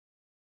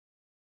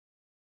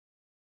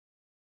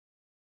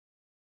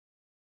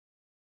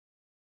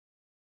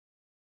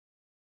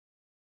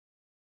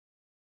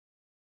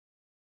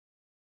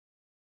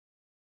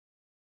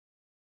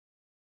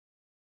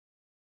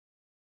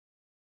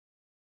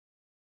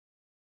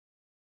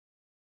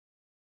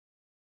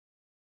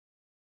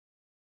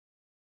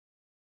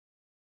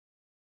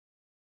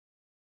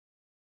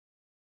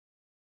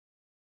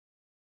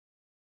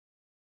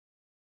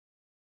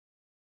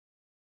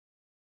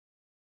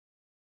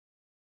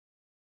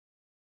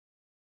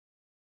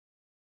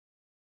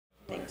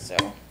think so.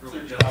 All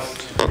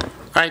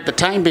right, the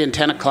time being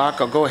 10 o'clock,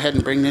 I'll go ahead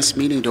and bring this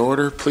meeting to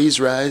order. Please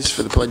rise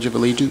for the Pledge of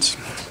Allegiance.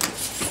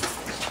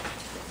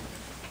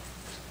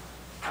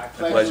 I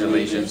pledge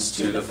allegiance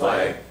to the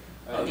flag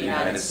of the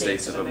United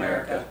States of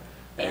America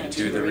and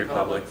to the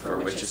republic for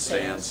which it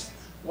stands,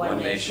 one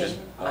nation,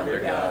 under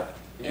God,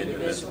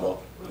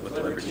 indivisible, with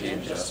liberty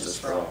and justice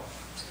for all.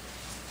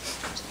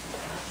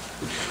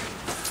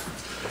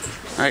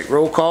 All right,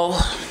 roll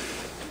call.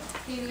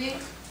 Healy,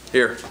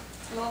 Here.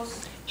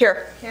 Close,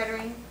 Here.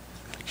 Kettering,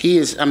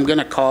 I'm going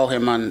to call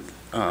him on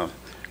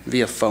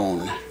via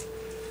phone.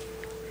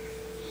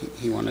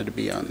 He wanted to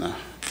be on the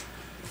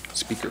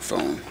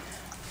speakerphone.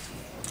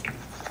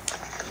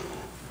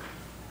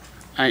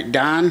 All right,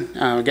 Don,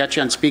 we got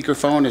you on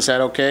speakerphone. Is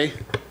that okay?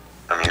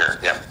 I'm here,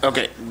 yeah.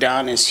 Okay,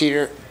 Don is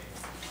here.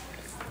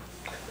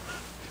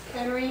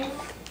 Kettering, All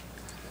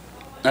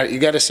right, you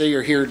got to say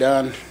you're here,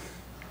 Don.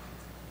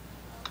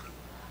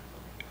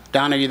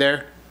 Don, are you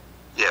there?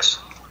 Yes.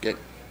 Good.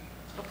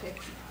 okay.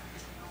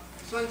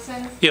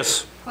 Swenson,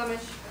 Yes.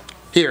 Clemish,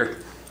 Here.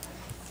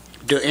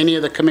 Do any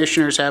of the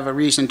commissioners have a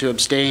reason to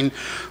abstain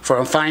for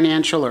a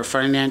financial or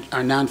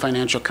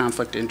non-financial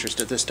conflict of interest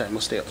at this time?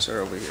 We'll start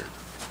over here.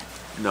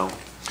 No.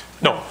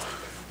 No.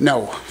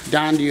 No.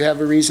 Don, do you have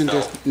a reason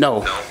to? No.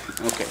 No.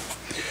 Okay.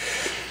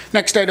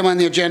 Next item on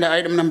the agenda,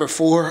 item number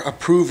 4,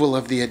 approval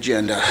of the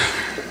agenda.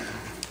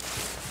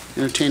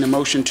 Entertain a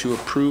motion to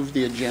approve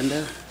the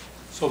agenda.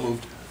 So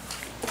moved.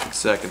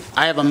 Second.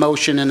 I have a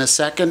motion and a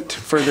second.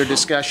 Further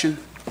discussion?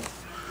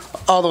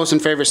 All those in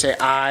favor say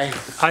aye.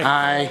 Aye.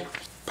 Aye.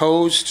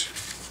 Opposed?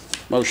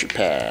 Motion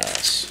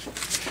pass.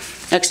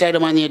 Next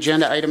item on the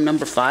agenda, item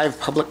number 5,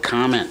 public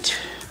comment.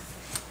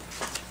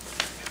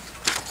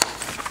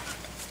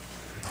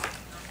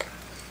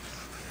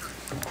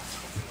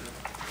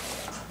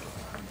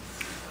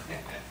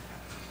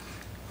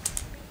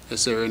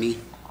 Is there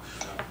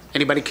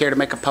anybody care to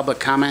make a public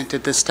comment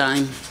at this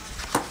time?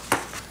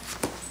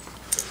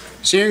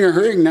 Seeing or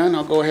hearing none,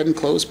 I'll go ahead and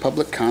close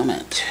public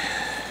comment.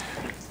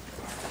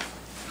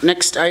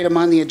 Next item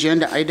on the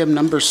agenda, item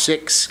number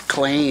 6,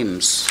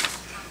 claims.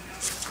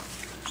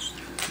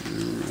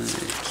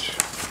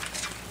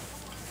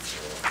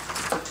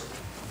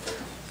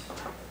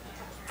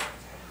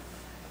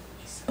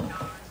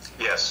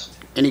 Yes.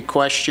 Any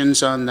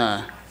questions on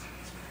the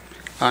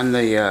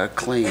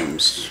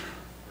claims?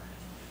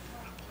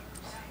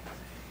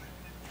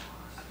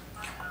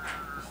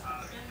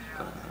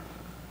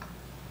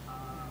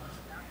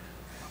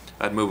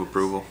 I'd move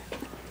approval.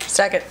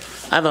 Second.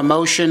 I have a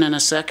motion and a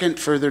second.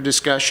 Further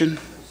discussion?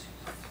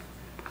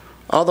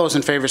 All those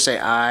in favor say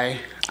aye.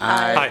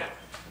 Aye.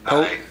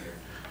 Aye.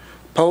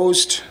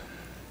 Opposed?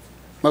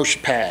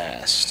 Motion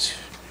passed.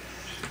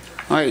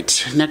 All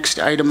right, next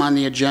item on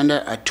the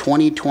agenda, a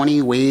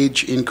 2020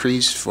 wage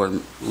increase for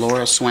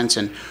Laura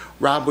Swenson.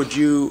 Rob, were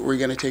you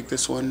going to take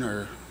this one,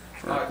 or?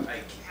 I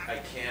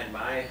can.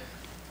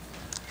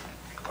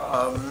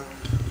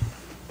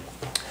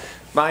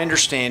 My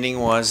understanding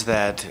was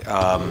that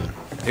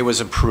it was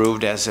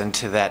approved as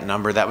into that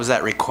number. That was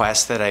that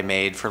request that I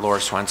made for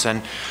Laura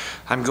Swenson.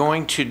 I'm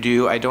going to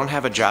do, I don't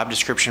have a job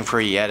description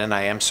for you yet, and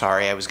I am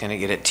sorry, I was going to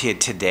get it to you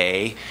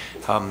today.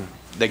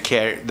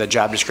 The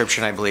job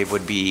description, I believe,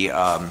 would be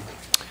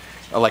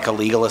like a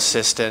legal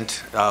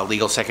assistant,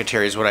 legal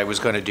secretary is what I was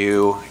going to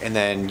do, and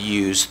then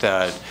use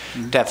the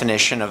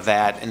definition of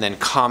that, and then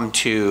come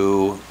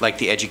to like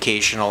the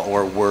educational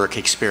or work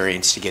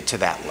experience to get to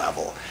that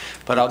level.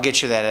 But I'll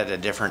get you that at a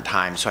different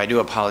time, so I do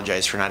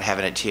apologize for not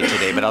having it to you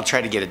today, but I'll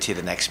try to get it to you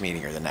the next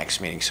meeting or the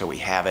next meeting so we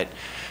have it,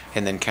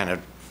 and then kind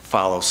of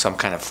follow some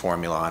kind of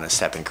formula on a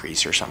step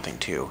increase or something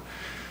too.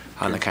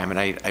 On the kind, and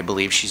I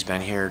believe she's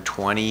been here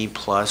 20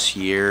 plus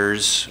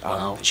years.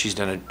 Wow. She's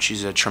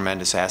a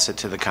tremendous asset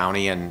to the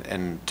county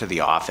and to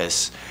the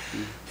office,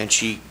 and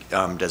she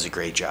does a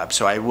great job.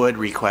 So I would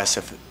request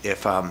if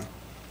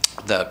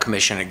the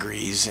commission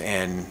agrees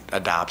and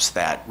adopts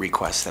that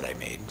request that I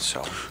made.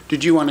 So.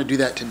 Did you want to do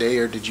that today,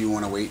 or did you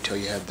want to wait till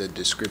you have the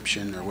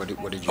description, or what did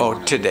you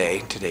want to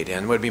do? Today,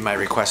 Dan, would be my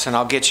request, and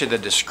I'll get you the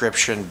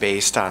description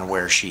based on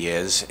where she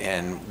is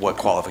and what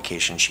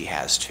qualifications she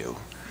has too.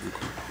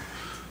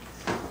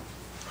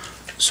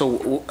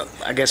 So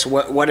I guess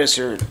what is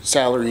her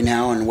salary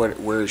now, and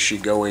where is she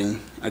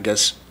going? I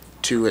guess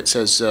it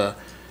says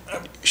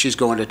she's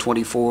going to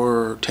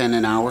 $24.10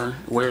 an hour.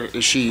 Where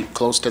is she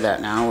close to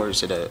that now, or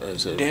is it a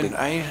Dan, big...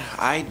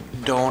 I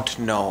don't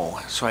know,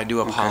 so I do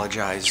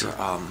apologize. Sure.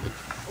 let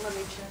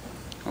me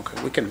check.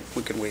 Okay, we can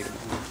wait a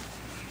moment.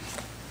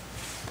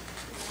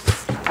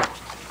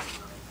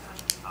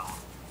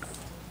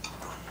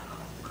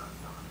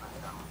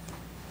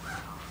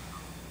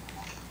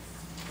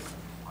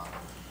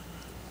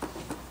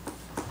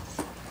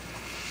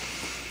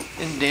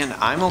 And Dan,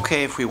 I'm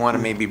okay if we want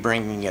to maybe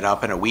bringing it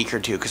up in a week or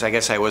two, because I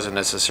guess I wasn't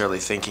necessarily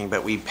thinking,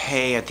 but we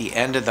pay at the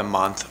end of the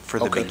month for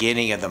the Okay.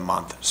 beginning of the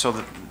month.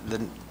 So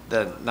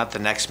not the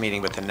next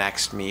meeting, but the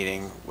next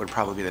meeting would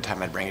probably be the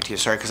time I'd bring it to you.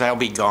 Sorry, because I'll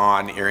be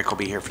gone. Eric will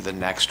be here for the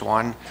next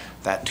one,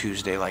 that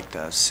Tuesday, like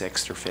the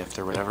 6th or 5th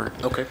or whatever.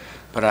 Okay.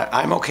 But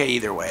I'm okay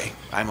either way.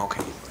 I'm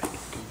okay either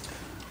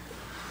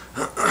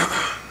way.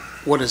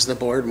 What does the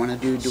board want to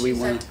do? Do we She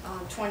want said,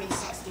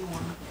 2061.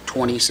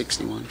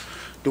 2061?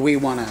 Do we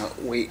want to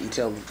wait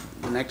until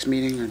the next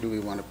meeting, or do we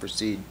want to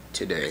proceed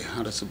today?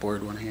 How does the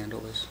board want to handle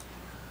this?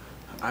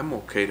 I'm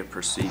okay to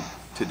proceed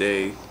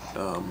today.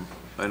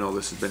 I know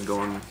this has been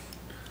going,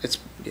 It's,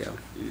 yeah,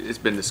 it's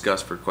been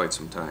discussed for quite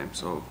some time,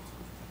 so,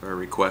 or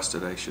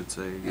requested, I should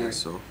say, I Right. guess,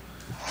 so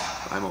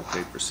I'm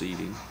okay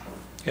proceeding.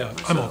 Yeah,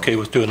 I'm okay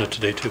with doing it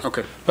today, too.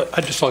 okay. But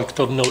I'd just like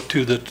to note,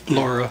 too, that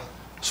Laura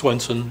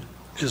Swenson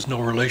is no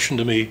relation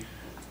to me.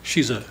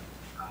 She's a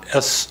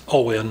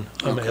S-O-N,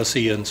 I'm a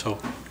S-E-N, so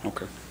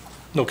Okay.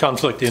 no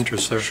conflict of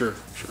interest there. Sure,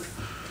 sure.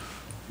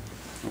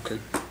 Okay.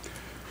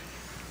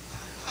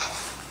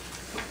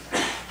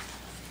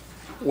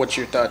 What's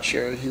your thought,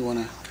 Sherry? You want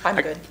to? I'm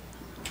good.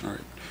 All right.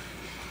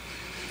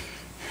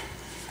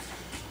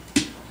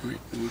 All right.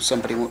 Will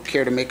somebody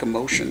care to make a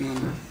motion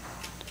on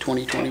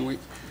 2020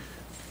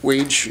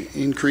 wage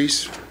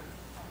increase?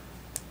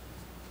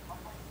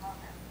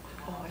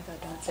 Oh, I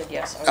thought Don said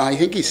yes. I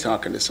think he's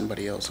talking to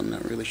somebody else. I'm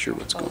not really sure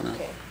what's going on.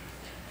 Okay.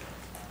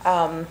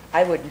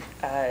 I would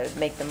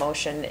make the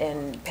motion,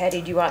 and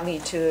Patty, do you want me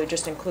to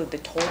just include the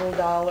total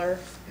dollar?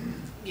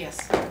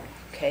 Yes.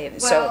 Okay,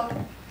 so,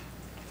 Well,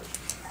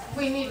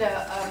 we need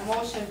a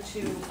motion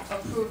to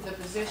approve the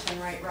position,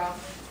 right, Rob,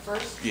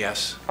 first?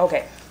 Yes.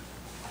 okay,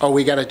 Oh,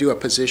 we got to do a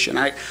position.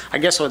 I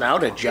guess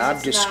without a job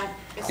It's description.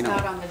 not, it's you know,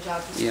 not on the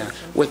job Yeah,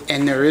 description.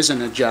 and there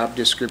isn't a job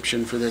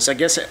description for this. I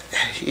guess,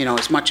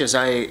 as much as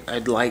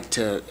I'd like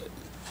to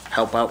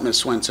help out Ms.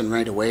 Swenson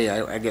right away,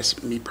 I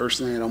guess me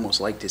personally, I'd almost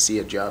like to see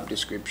a job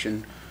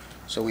description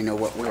so we know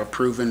what we're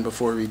approving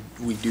before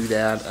we do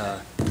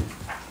that.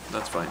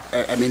 That's fine.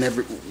 I mean,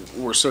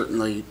 we're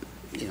certainly,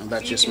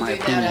 that's just my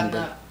opinion, but, You can do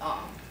that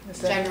on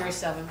the, January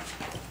 7th,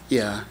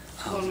 yeah.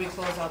 when we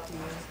close out the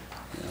year.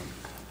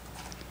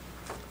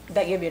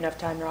 that give you enough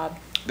time, Rob?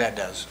 That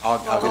does. I'll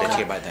get it to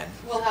you by then.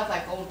 We'll have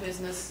like old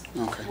business.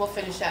 Okay. We'll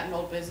finish that in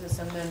old business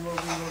and then we'll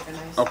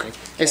reorganize. Okay.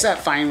 Is that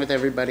fine with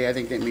everybody? I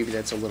think that maybe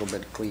that's a little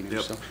bit cleaner,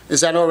 Yep. so.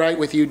 Is that all right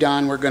with you,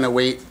 Don? We're gonna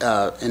wait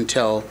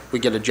until we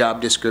get a job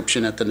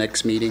description at the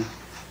next meeting.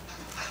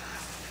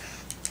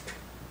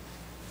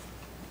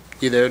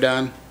 You there,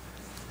 Don?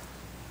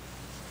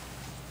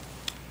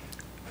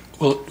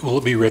 Will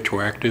it be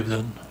retroactive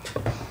then?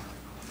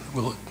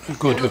 Will it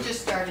go It'll into,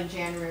 just start in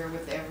January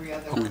with every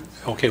other one.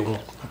 okay,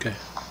 well, okay.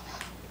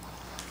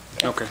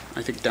 Okay,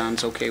 I think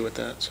Don's okay with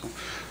that, so.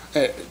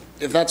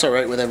 If that's all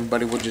right with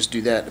everybody, we'll just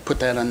do that. Put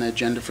that on the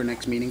agenda for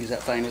next meeting. Is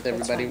that fine with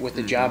everybody? With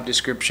the job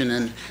description,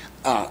 and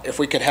if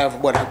we could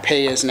have what our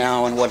pay is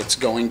now and what it's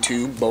going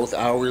to, both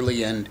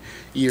hourly and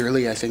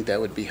yearly, I think that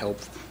would be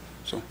helpful,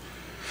 so.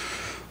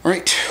 All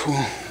right,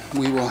 well,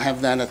 we will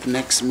have that at the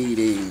next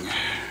meeting.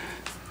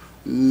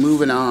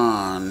 Moving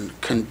on,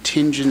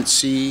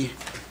 contingency,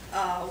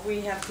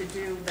 We have to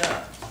do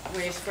the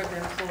wage for the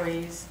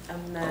employees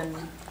and then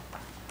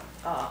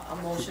a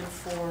motion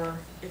for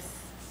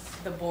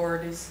if the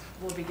board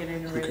will be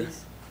getting a Okay.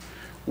 raise.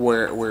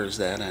 where is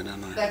that? I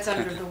don't know. That's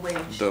under the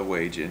wage. The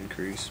wage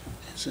increase.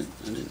 Is it?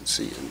 I didn't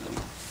see it.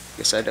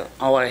 Guess I don't,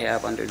 all I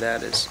have under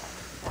that is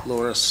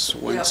Laura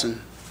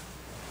Swenson.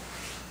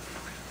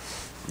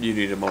 You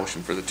need a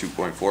motion for the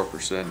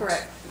 2.4%.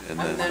 Correct. And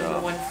And then then, the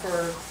one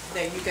for,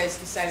 that you guys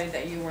decided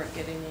that you weren't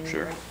getting any,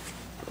 Sure. right?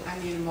 I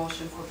need a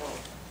motion for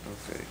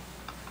both. okay.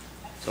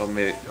 So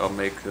I'll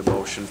make the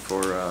motion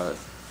for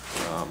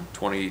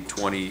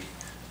 2020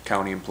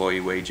 county employee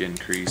wage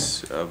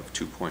increase of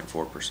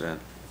 2.4%.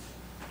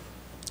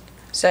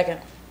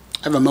 Second.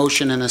 I have a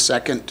motion and a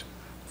second.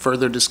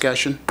 Further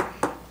discussion?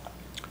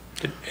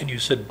 And you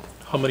said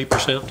how many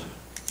percent?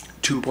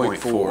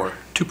 2.4.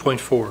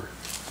 2.4.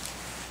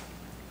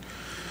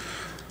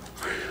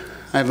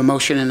 I have a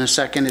motion and a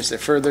second. Is there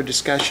further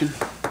discussion?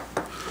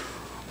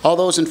 All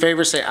those in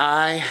favor say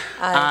aye.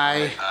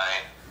 Aye. Aye.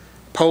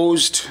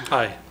 Opposed?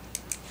 Aye.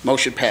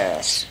 Motion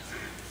passed.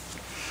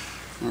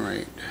 All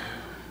right.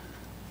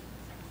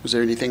 Was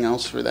there anything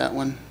else for that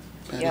one?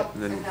 Patty? Yep.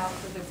 And then- And now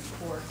for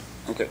the board.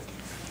 Okay.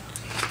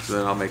 So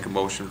then I'll make a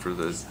motion for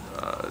the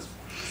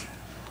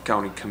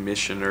county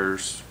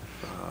commissioners'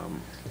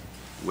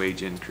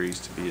 wage increase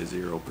to be a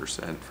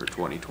 0% for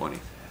 2020.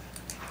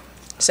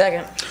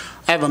 Second.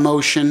 I have a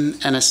motion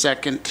and a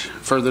second.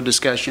 Further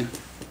discussion?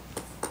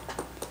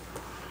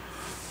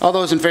 All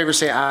those in favor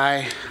say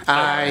aye.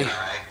 Aye.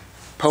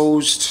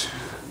 Opposed?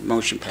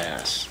 Motion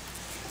passed.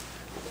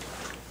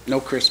 No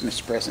Christmas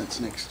presents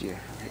next year.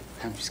 Right?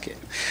 I'm just kidding.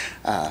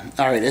 All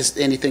right, is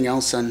anything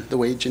else on the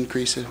wage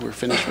increases? We're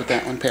finished with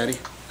that one, Patty?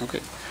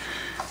 Okay.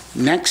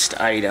 Next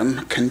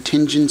item,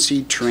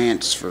 contingency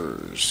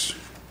transfers.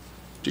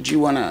 Did you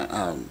want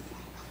to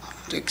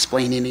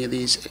explain any of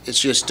these? It's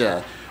just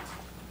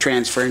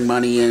transferring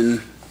money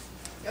in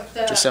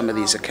Yep, to some of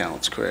these the,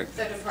 accounts, correct?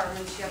 The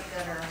departments, yep,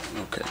 that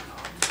are, Okay.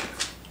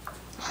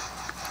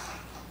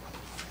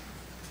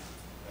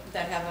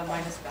 that have a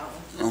minus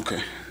balance.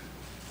 Okay.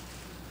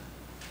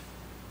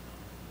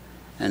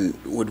 And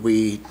would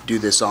we do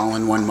this all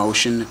in one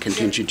motion,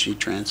 contingency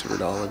transfer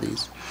to all of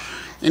these?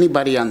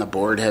 Anybody on the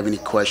board have any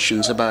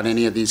questions about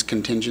any of these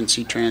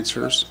contingency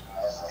transfers?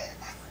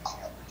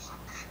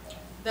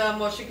 The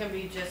motion can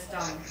be just,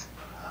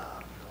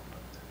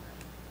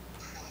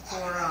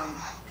 for,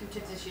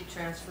 contingency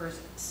transfers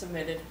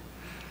submitted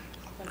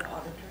by the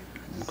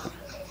auditor.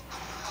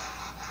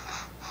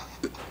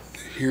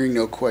 Hearing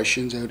no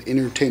questions, I would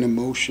entertain a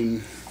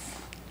motion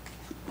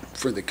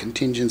for the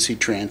contingency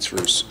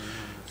transfers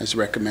as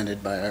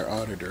recommended by our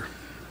auditor.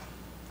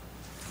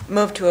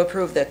 Move to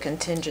approve the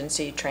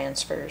contingency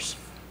transfers.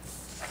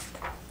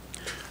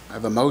 I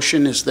have a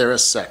motion. Is there a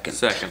second?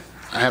 Second.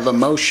 I have a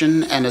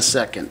motion and a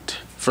second.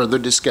 Further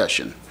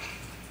discussion.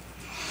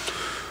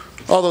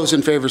 All those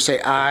in favor say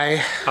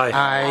aye. Aye.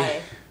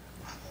 Aye.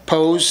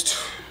 Opposed?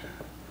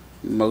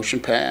 Motion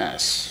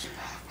pass.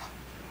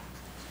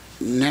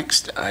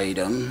 Next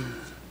item,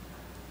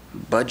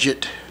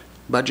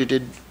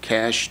 budgeted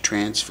cash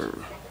transfer.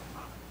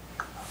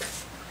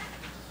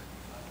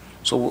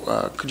 So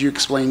could you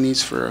explain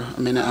these for a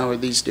minute? How are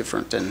these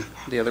different than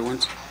the other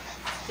ones?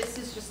 This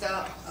is just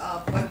the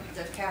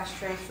cash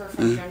transfer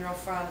from general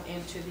fund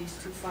into these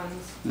two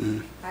funds,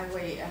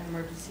 highway and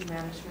emergency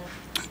management.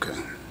 Okay.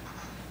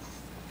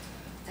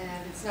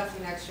 And it's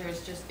nothing extra,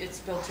 it's just, it's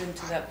built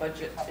into that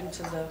budget,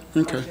 into the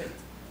Okay. budget.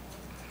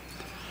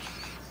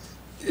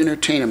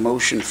 Entertain a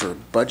motion for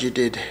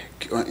budgeted,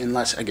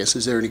 unless, I guess,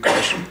 is there any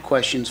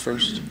questions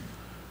first?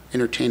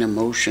 Entertain a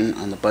motion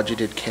on the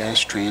budgeted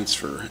cash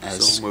transfer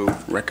as So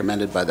moved.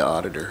 recommended by the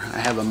auditor. I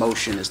have a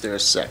motion. Is there a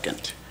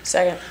second?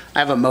 Second. I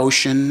have a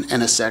motion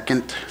and a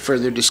second.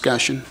 Further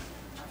discussion?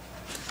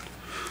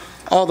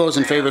 All those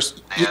in favor?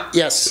 Dan?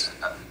 Yes. This is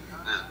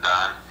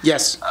Don.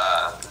 Yes.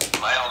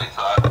 My only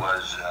thought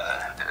was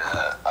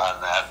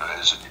on that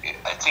was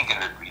I think it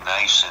would be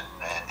nice and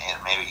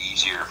maybe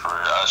easier for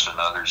us and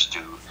others to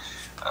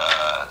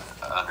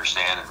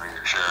understand and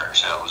reassure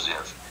ourselves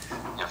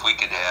if we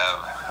could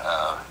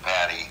have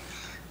Patty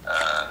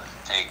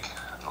take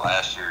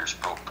last year's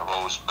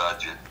proposed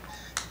budget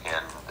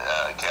and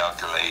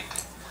calculate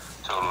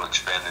total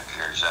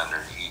expenditures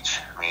under each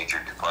major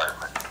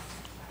department.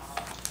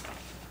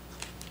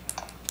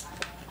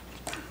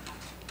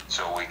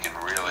 So we can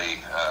really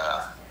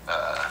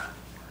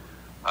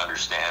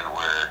understand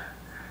where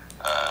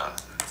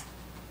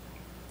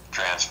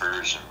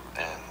transfers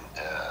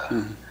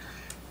and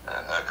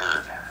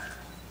occurred.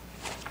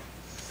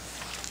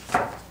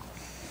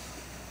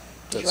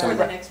 That you sound want For the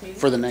right? next meeting?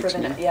 For the next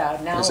meeting? Yeah,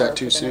 now. Is or that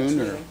too for the next soon,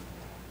 or? meeting?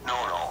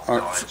 No, Or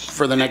it's,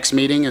 for the next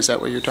meeting, is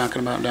that what you're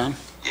talking about, Don?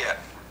 yeah,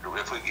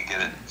 if we could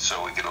get it,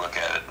 so we could look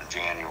at it in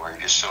January,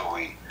 just so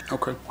we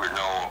Okay.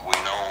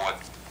 know what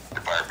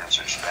departments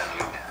are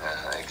spending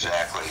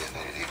exactly, and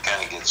it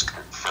kind of gets,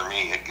 for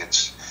me, it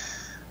gets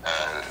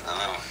a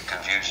little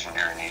confusing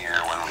during the year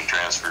when we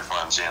transfer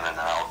funds in and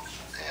out,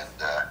 and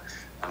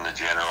from the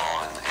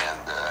general, and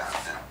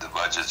the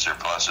budgets are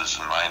pluses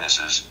and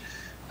minuses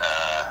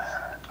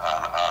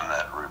on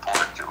that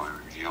report that we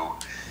review.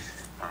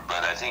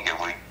 But I think if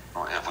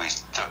we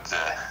took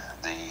the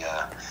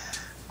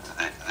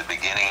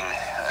beginning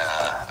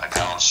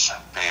accounts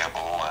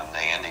payable and the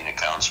ending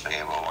accounts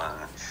payable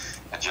and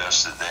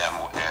adjusted them,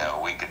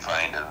 we could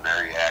find a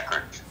very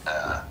accurate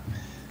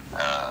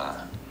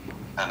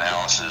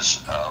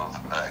analysis of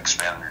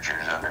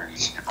expenditures under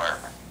each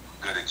department.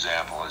 Good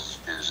example is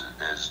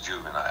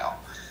juvenile.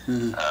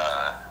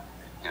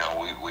 You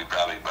know, we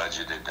probably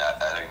budgeted,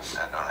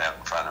 I don't have it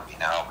in front of me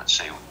now, but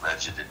say we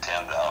budgeted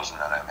 10,000,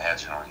 and I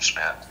imagine we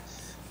spent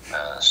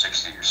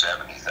 60 or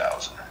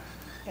 70,000.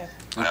 Yeah.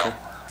 Okay.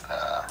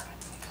 Well,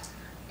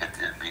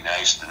 it'd be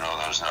nice to know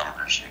those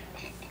numbers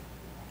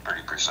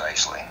pretty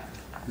precisely.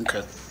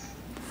 Okay.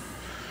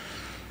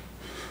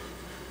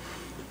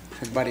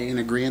 Everybody in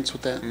agreement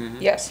with that?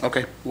 Yes.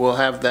 Okay, we'll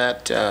have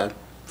that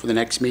for the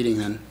next meeting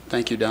then.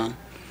 Thank you, Don.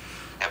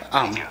 Yep,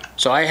 thank you.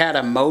 So I had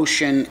a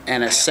motion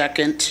and a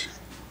second.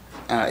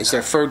 Is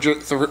there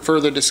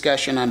further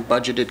discussion on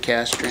budgeted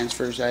cash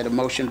transfers? I had a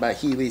motion by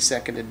Healy,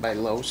 seconded by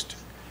Loest,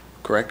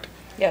 correct?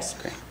 Yes.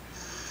 Okay.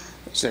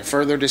 Is there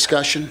further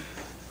discussion?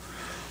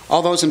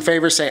 All those in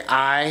favor say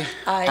aye.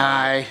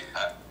 Aye.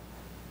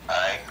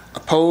 Aye.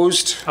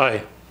 Opposed?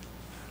 Aye.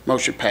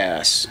 Motion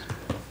pass.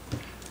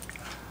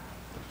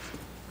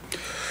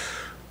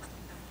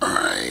 All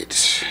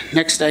right.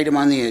 Next item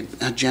on the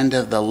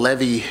agenda, the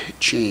levy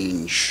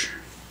change.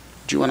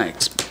 Do you want to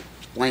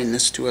explain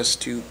this to us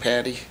too,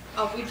 Patty?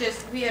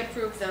 We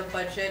approved the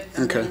budget,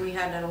 and Okay. then we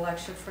had an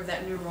election for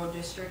that new road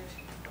district,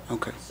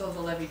 Okay, so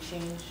the levy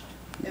changed.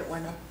 It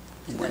went up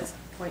to that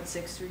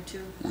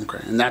 .632, okay.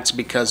 And that's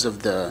because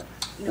of the,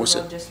 new was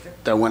road it,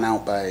 district. that went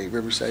out by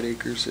Riverside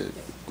Acres?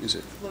 Is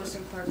it Lewis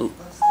and Clark. Lu-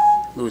 West.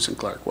 Lewis and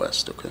Clark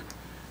West? Okay.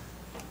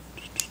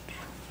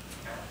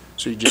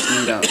 So you just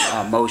need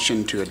a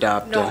motion to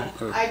adopt? No,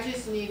 or- I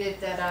just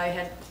needed that I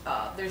had,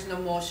 there's no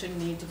motion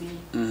need to be,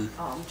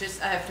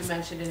 just, I have to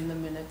mention it in the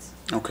minutes.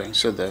 Okay,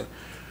 so the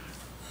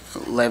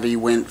levy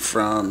went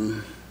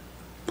from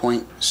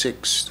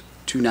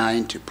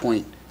 .629 to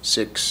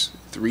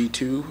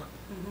 .632?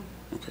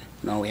 Okay,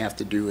 and all we have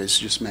to do is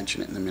just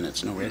mention it in the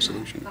minutes, no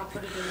resolution. I'll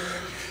put it in the minutes.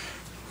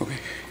 Okay.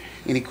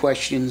 Any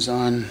questions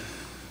on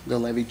the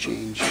levy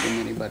change from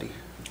anybody?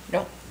 No.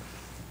 All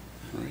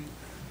right.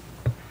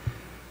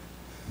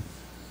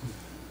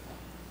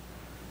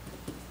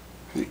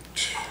 Right.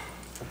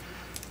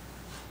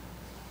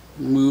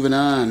 Moving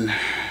on.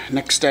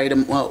 Next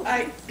item, well,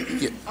 I,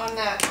 yeah. on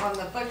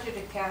the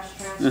budgeted cash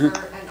transfer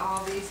and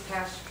all these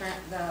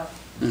the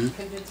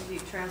contingency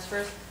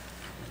transfers,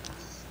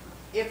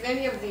 if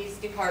any of these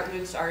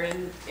departments are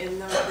in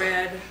the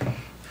red,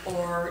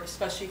 or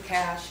especially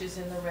cash is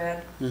in the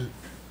red,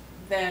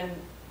 then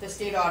the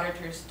state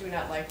auditors do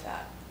not like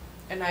that.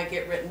 And I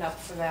get written up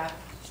for that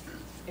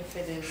if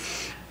it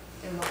is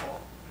in the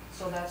hole.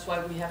 So that's why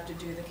we have to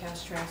do the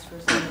cash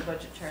transfers and the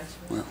budget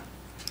transfers. Well,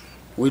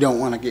 we don't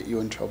want to get you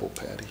in trouble,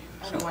 Patty.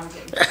 I don't want to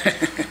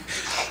get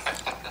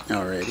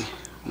All righty,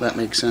 that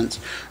makes sense.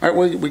 All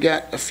right, we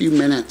got a few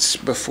minutes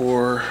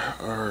before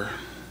our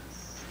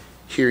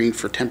hearing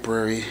for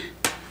temporary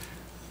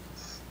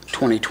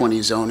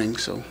 2020 zoning,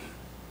 so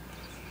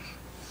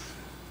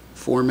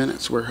 4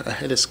 minutes, we're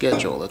ahead of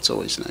schedule, that's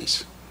always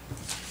nice.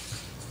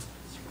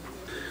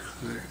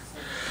 All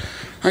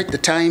right, the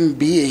time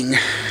being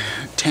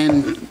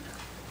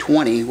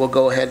 10:20, we'll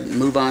go ahead and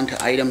move on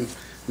to item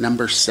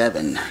number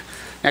 7.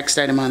 Next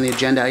item on the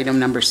agenda, item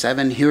number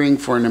 7, hearing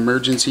for an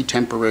emergency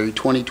temporary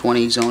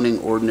 2020 zoning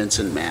ordinance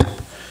and map.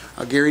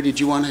 Gary, did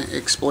you want to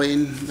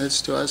explain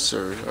this to us,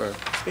 or?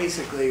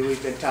 Basically,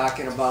 we've been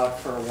talking about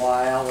for a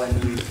while,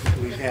 and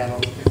we've had a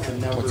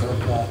number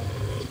of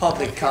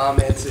public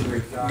comments in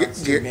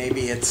regards to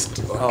maybe it's,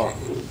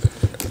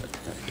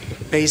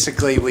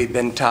 basically, we've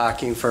been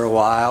talking for a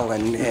while,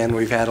 and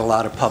we've had a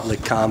lot of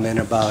public comment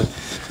about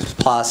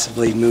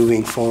possibly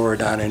moving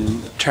forward on a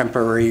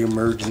temporary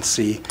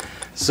emergency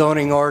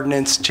zoning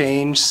ordinance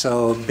change.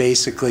 So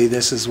basically,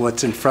 this is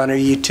what's in front of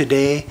you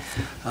today.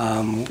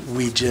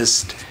 We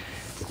just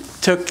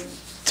took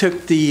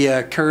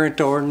the current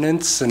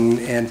ordinance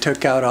and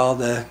took out all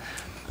the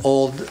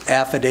old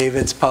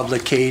affidavits,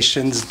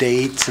 publications,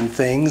 dates, and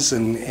things,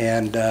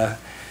 and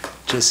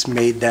just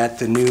made that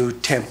the new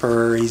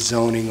temporary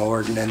zoning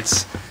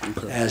ordinance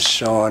as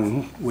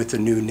shown with the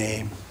new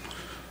name.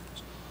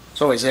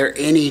 So is there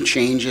any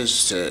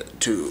changes to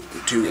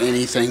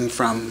anything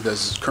from the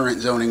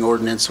current zoning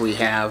ordinance we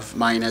have,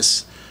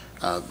 minus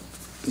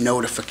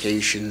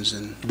notifications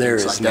and there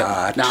things is like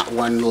that? not. Not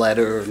one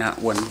letter or not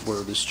one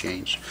word has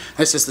changed.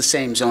 This is the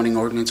same zoning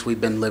ordinance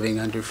we've been living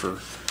under for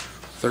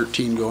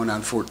 13 going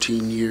on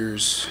 14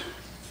 years.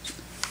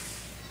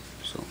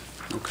 So,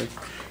 okay.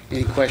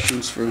 Any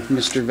questions for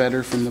Mr.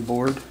 Vetter from the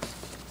board?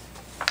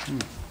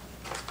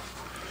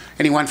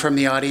 Anyone from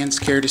the audience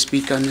care to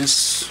speak on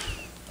this?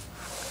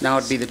 Now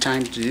would be the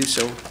time to do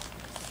so.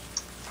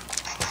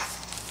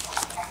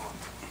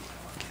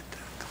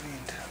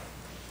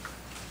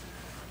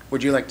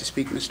 Would you like to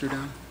speak, Mr.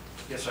 Don?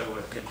 Yes, I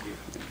would. Thank you.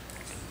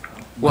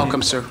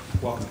 Welcome, sir.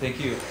 Welcome.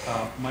 Thank you.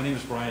 My name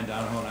is Brian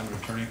Donahoe, and I'm an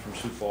attorney from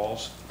Sioux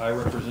Falls. I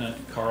represent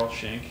Carl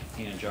Schenk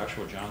and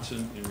Joshua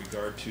Johnson in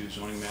regard to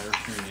zoning matters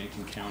here in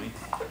Yankton County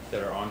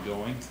that are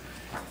ongoing.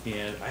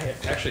 And I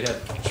actually had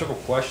several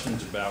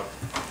questions about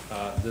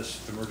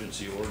this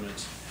emergency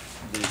ordinance.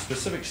 The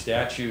specific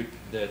statute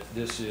that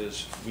this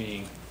is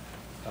being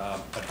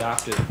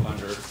adopted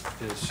under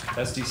is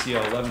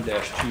SDCL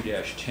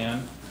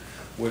 11-2-10,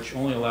 which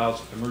only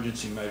allows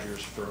emergency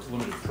measures for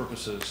limited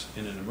purposes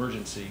in an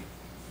emergency,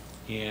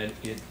 and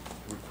it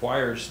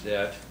requires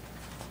that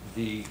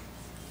the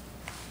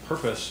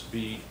purpose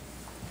be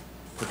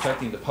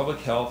protecting the public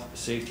health,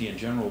 safety, and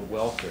general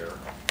welfare.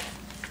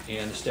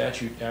 And the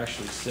statute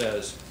actually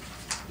says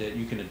that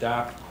you can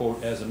adopt,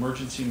 quote, as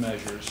emergency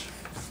measures,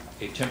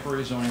 a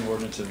temporary zoning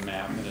ordinance and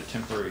map and a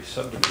temporary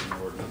subdivision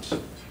ordinance,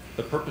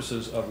 the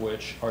purposes of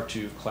which are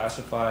to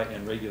classify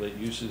and regulate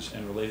uses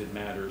and related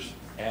matters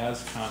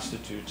as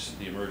constitutes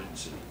the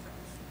emergency,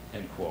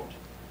 end quote.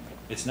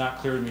 It's not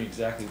clear to me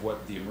exactly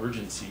what the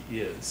emergency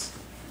is,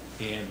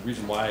 and the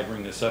reason why I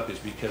bring this up is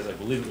because I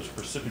believe it was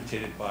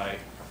precipitated by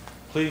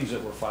pleadings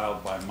that were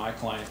filed by my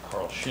client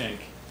Carl Schenk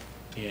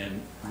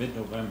in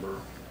mid-November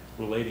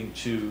relating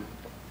to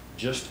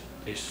just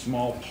a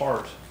small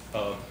part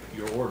of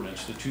your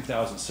ordinance, the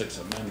 2006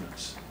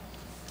 amendments.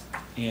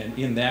 And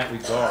in that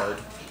regard,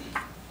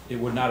 it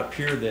would not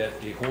appear that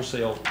a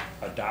wholesale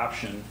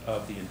adoption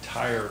of the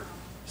entire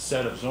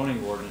set of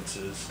zoning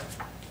ordinances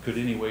could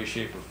in any way,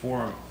 shape, or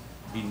form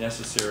be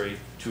necessary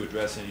to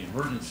address any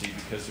emergency,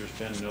 because there's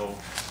been no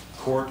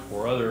court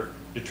or other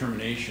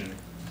determination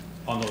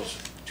on those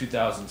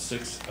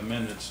 2006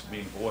 amendments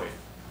being void.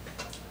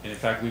 And in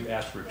fact, we've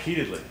asked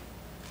repeatedly,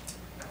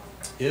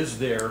 is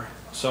there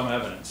some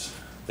evidence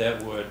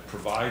that would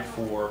provide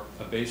for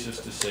a basis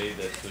to say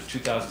that the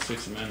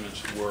 2006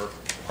 amendments were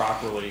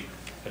properly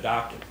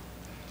adopted?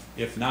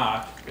 If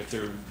not, if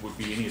there would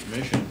be any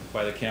admission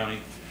by the county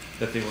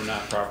that they were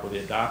not properly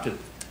adopted,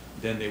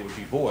 then they would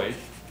be void,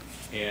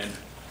 and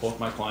both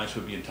my clients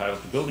would be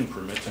entitled to building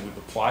permits, and we've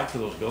applied for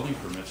those building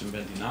permits and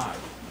been denied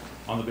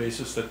on the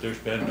basis that there's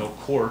been no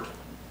court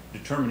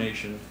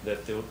determination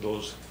that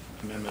those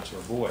amendments are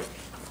void.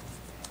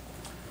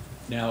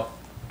 Now,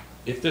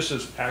 if this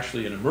is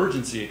actually an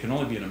emergency, it can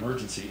only be an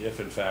emergency if,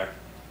 in fact,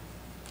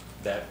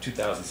 that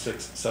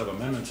 2006 set of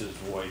amendments is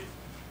void.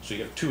 So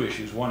you have two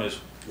issues. One is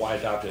why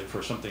adopt it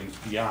for something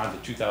beyond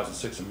the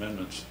 2006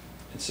 amendments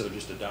instead of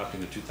just adopting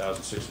the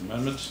 2006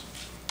 amendments.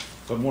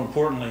 But more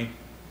importantly,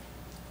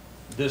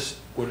 this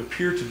would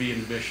appear to be an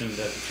admission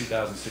that the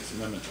 2006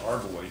 amendments are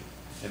void,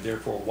 and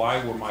therefore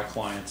why were my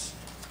clients'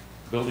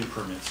 building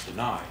permits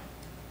denied?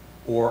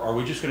 Or are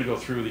we just going to go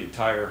through the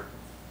entire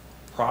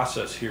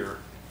process here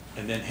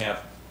and then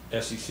have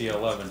SEC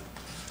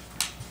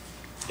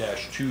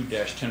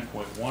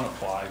 11-2-10.1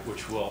 apply,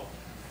 which will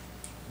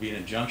be an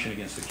injunction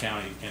against the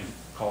county and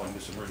calling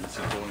this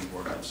emergency zoning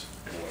ordinance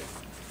void?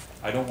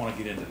 I don't want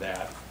to get into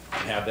that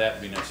and have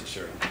that be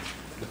necessary.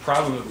 The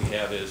problem that we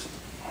have is,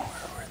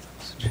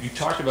 you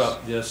talked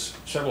about this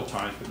several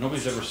times, but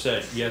nobody's ever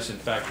said, yes, in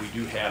fact, we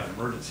do have an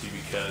emergency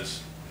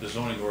because the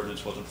zoning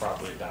ordinance wasn't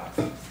properly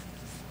adopted.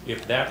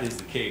 If that is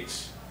the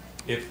case,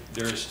 if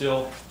there is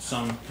still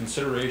some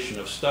consideration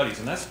of studies,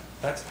 and that's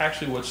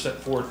actually what's set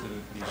forth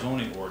in the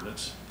zoning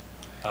ordinance,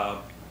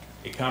 a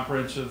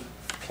comprehensive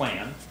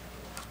plan,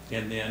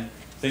 and then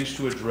things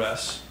to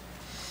address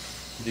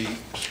the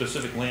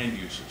specific land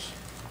uses.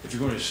 If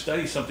you're going to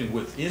study something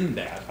within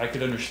that, I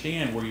could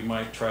understand where you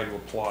might try to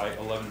apply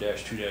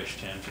 11-2-10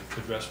 to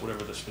address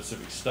whatever the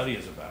specific study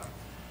is about.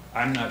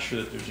 I'm not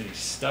sure that there's any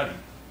study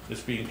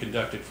that's being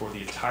conducted for the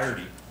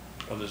entirety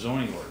of the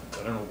zoning ordinance.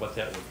 I don't know what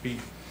that would be.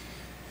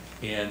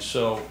 And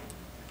so,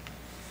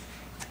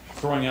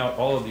 throwing out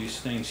all of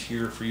these things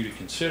here for you to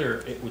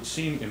consider, it would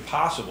seem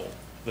impossible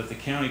that the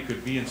county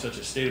could be in such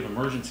a state of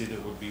emergency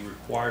that would be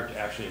required to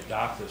actually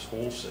adopt this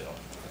wholesale.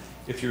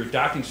 If you're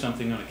adopting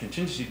something on a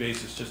contingency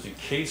basis just in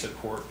case a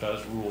court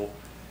does rule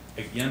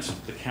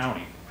against the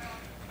county,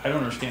 I don't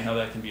understand how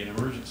that can be an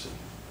emergency.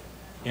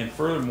 And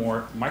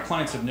furthermore, my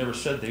clients have never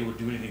said they would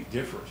do anything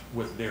different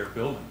with their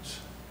buildings.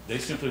 They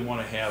simply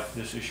want to have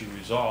this issue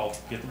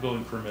resolved, get the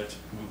building permits,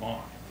 move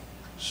on.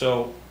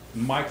 So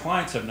my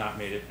clients have not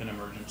made it an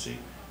emergency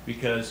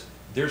because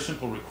their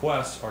simple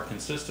requests are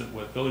consistent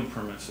with building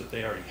permits that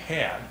they already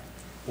had,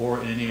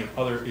 or any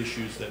other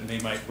issues that they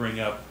might bring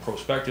up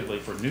prospectively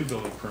for new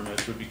building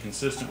permits would be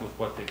consistent with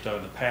what they've done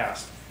in the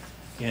past.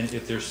 And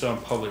if there's some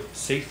public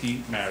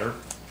safety matter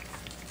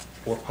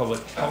or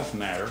public health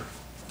matter,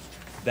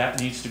 that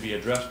needs to be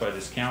addressed by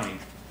this county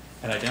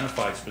and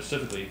identified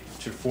specifically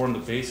to form the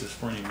basis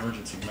for any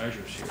emergency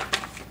measures here.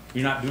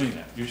 You're not doing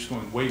that. You're just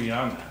going way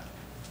beyond that.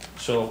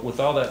 So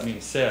with all that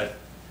being said,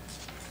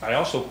 I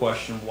also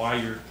question why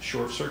you're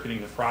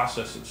short-circuiting the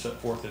process that's set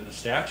forth in the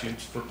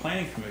statutes for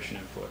planning commission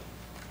input.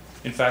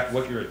 In fact,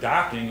 what you're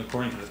adopting,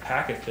 according to the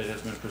packet that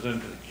has been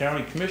presented to the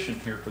county commission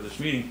here for this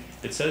meeting,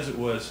 it says it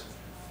was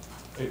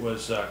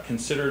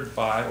considered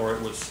by, or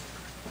it was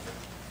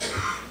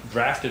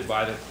drafted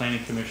by the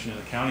planning commission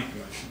and the county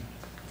commission.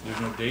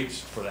 There's no dates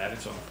for that.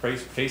 It's on the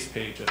face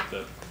page of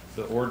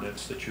the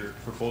ordinance that you're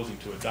proposing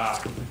to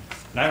adopt.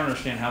 And I don't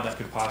understand how that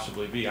could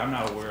possibly be. I'm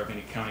not aware of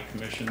any county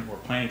commission or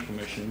planning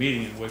commission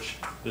meeting in which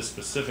the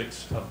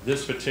specifics of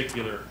this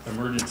particular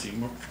emergency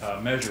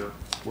measure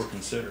were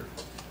considered.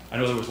 I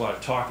know there was a lot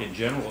of talk in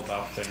general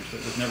about things, but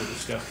it was never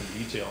discussed in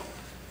detail.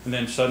 And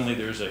then suddenly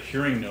there's a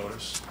hearing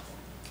notice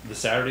the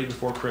Saturday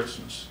before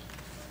Christmas,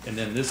 and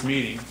then this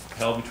meeting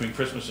held between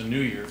Christmas and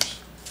New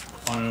Year's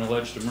on an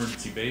alleged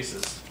emergency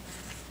basis.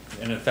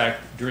 And in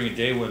fact, during a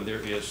day when there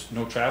is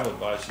no travel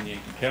advice in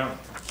Yankton County.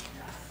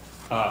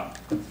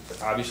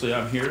 Obviously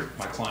I'm here,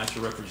 my clients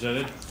are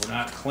represented. We're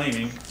not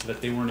claiming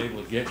that they weren't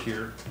able to get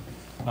here,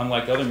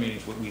 unlike other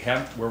meetings where we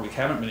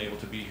haven't been able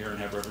to be here and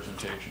have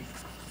representation.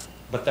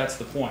 But that's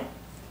the point.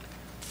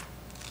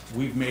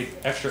 We've made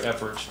extra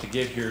efforts to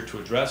get here to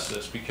address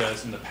this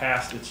because in the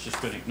past it's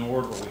just been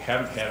ignored or we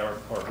haven't had our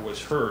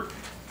voice heard.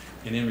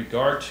 And in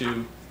regard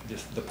to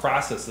the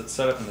process that's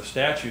set up in the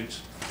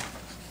statutes,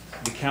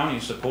 the county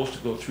is supposed to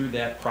go through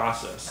that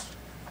process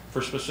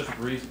for specific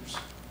reasons.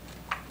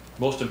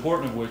 Most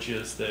important of which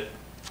is that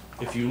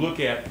if you look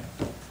at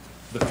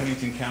the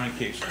Pennington County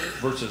case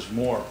versus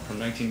Moore from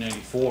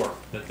 1994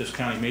 that this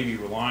county may be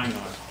relying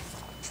on,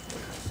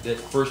 that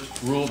first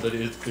ruled that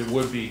it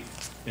would be,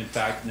 in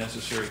fact,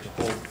 necessary to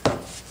hold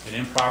an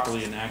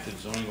improperly enacted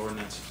zoning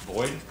ordinance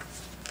void.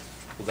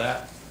 Well,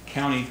 that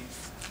county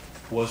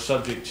was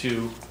subject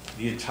to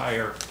the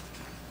entire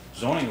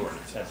zoning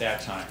ordinance at that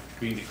time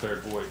being declared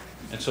void.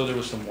 And so there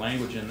was some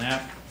language in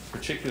that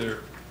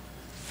particular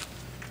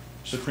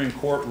Supreme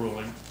Court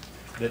ruling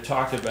that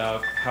talked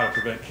about how to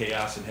prevent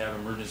chaos and have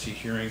emergency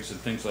hearings and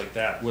things like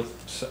that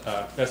with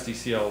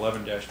SDCL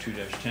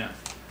 11-2-10.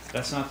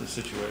 That's not the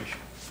situation.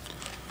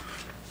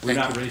 We've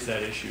not raised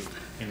that issue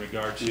in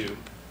regard to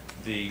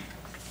the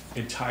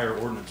entire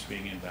ordinance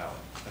being invalid.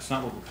 That's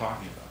not what we're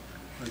talking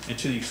about. And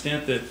to the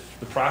extent that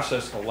the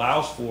process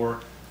allows for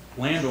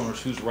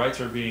landowners whose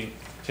rights are being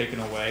taken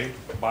away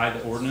by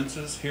the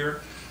ordinances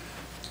here,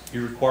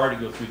 you're required to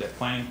go through that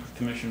planning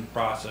commission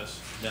process,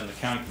 then the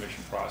county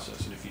commission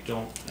process, and if you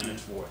don't, then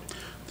it's void.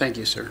 Thank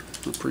you, sir.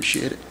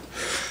 Appreciate it.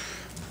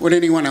 Would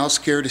anyone else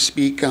care to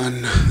speak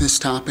on this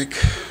topic?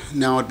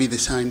 Now would be the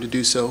time to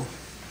do so.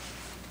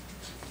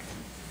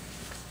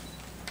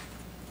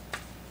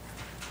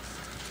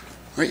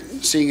 All right,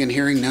 seeing and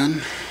hearing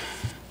none.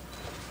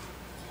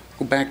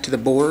 Go back to the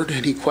board.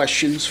 Any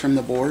questions from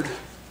the board?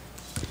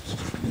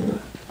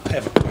 I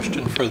have a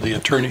question for the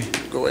attorney.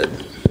 Go ahead.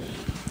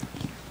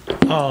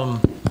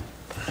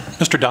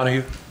 Mr.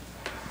 Donahue?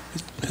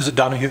 Is it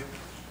Donahue?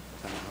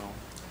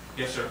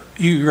 Yes, sir.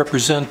 You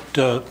represent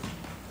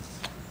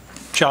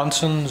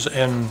Johnson's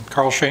and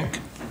Carl Schenk?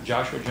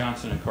 Joshua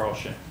Johnson and Carl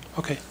Schenk.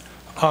 Okay.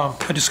 I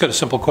just got a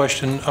simple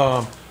question.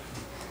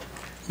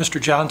 Mr.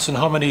 Johnson,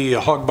 how many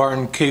hog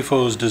barn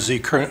CAFOs does he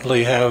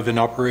currently have in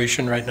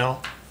operation right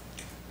now?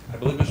 I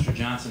believe Mr.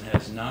 Johnson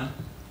has none.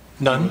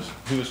 None?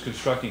 He was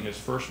constructing his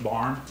first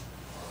barn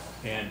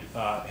and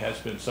has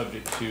been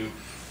subject to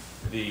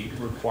the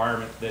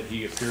requirement that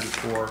he appeared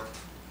before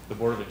the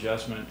Board of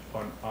Adjustment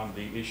on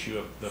the issue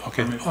of the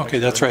permit. Okay,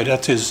 that's right.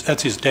 That's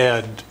his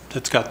dad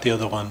that's got the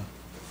other one.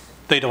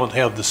 They don't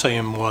have the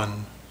same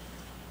one.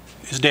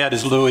 His dad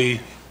is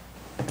Louis.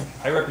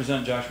 I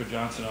represent Joshua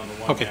Johnson on the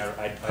one Okay.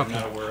 matter. I'm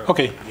not aware of.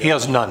 Okay, he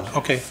has none.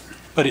 Okay,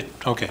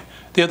 okay.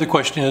 The other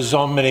question is,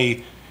 how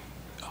many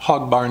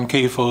hog barn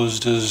CAFOs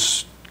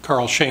does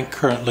Carl Schenk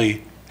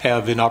currently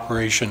have in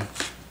operation?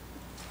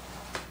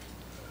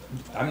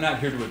 I'm not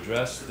here to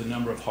address the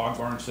number of hog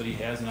barns that he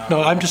has in No,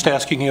 operation. I'm just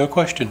asking you a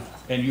question.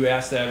 And you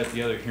asked that at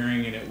the other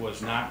hearing, and it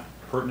was not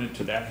pertinent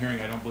to that hearing.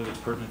 I don't believe it's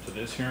pertinent to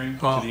this hearing.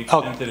 Well, To the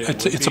extent that it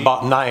would it's be-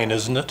 about 9,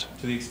 isn't it?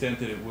 To the extent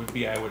that it would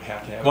be, I would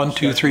have to have. a 1,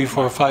 2, 3, discussion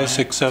 4, with my 5, client.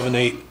 6, 7,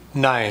 8,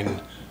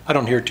 9. I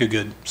don't hear too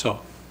good, so,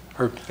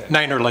 or Okay.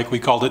 9er like we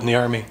called it in the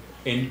Army.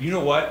 And you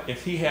know what?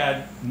 If he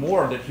had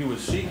more that he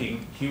was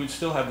seeking, he would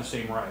still have the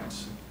same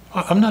rights.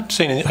 I'm not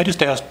saying anything, I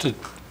just asked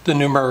the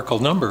numerical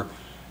number.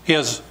 He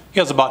has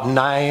about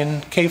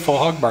 9 CAFO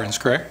hog barns,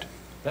 correct?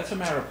 That's a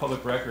matter of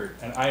public record,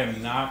 and I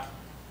am not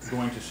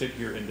going to sit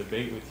here and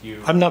debate with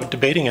you. I'm not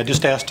debating, I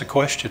just asked a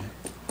question.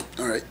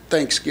 All right,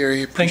 thanks,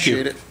 Gary. Thank you.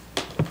 Appreciate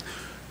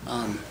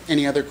it.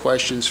 Any other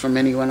questions from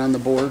anyone on the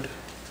board?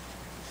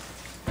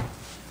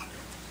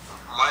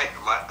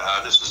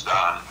 This is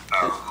Don.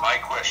 My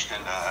question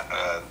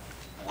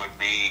would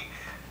be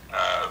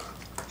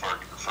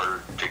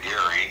to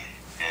Gary,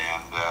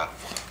 and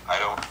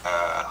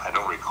I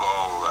don't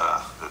recall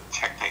the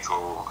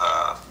technical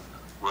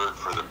word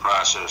for the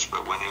process,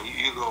 but when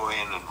you go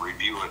in and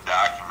review a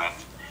document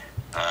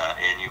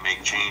and you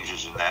make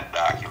changes in that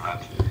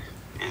document,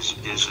 is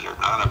there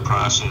not a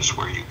process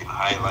where you can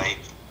highlight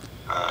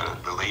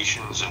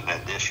deletions and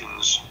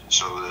additions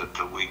so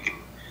that we can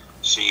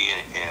see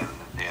and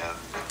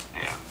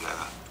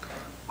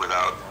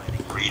without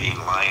reading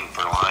line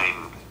for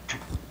line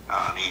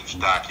on each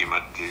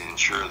document to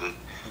ensure that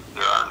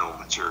there are no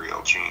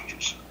material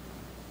changes?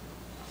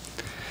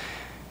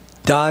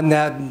 Don,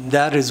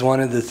 that is one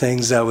of the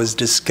things that was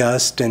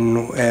discussed,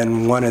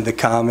 and one of the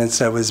comments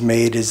that was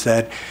made is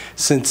that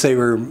since they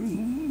were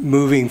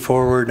moving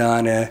forward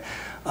on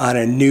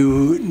a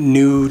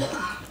new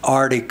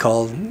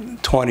article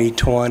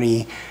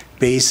 2020,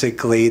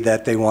 basically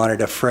that they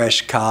wanted a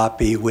fresh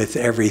copy with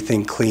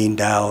everything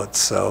cleaned out.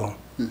 So,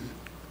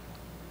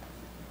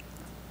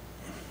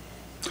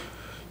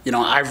 You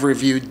know, I've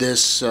reviewed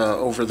this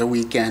over the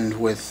weekend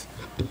with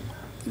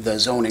the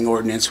zoning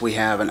ordinance we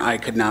have, and I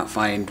could not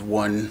find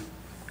one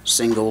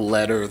single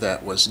letter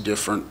that was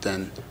different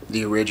than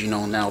the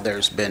original. Now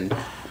there's been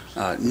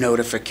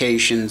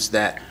notifications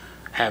that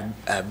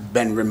have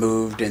been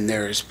removed, and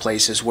there's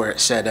places where it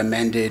said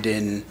amended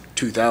in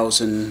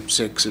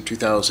 2006 or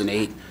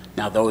 2008.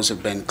 Now those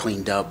have been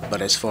cleaned up,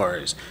 but as far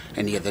as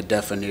any of the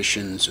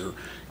definitions or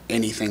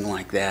anything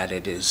like that,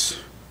 it is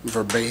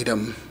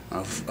verbatim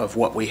of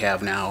what we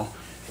have now.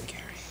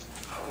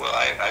 Well,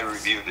 I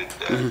reviewed it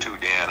too,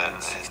 Dan,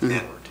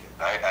 and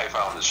I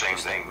found the same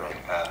thing.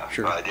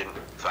 Sure. Well, I didn't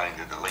find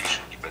the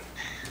deletions, but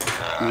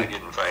I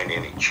didn't find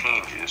any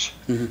changes.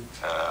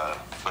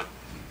 But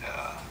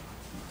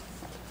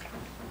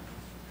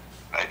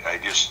I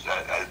just,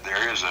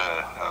 there is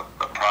a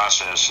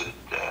process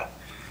that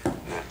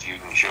you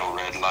can show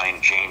red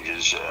line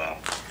changes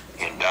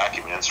in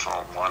documents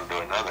from one to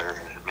another,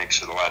 and it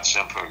makes it a lot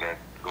simpler than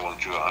going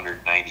through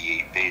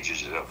 198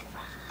 pages of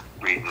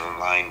reading them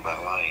line by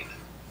line.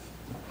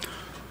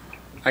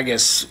 I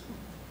guess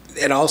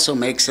it also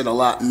makes it a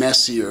lot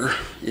messier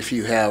if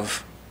you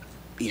have,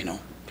 you know,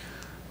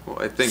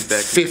 Well, I think that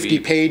could 50 be,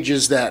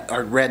 pages that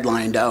are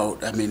redlined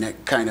out. I mean,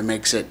 it kind of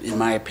makes it, in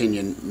my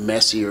opinion,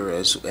 messier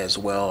as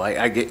well.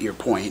 I get your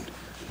point,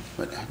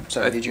 but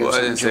sorry, did you have well,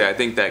 I something? didn't say, I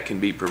think that can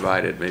be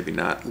provided, maybe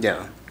not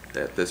Yeah.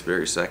 at this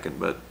very second,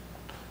 but,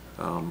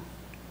 I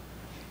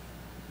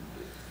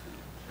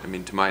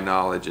mean, to my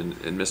knowledge, and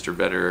Mr.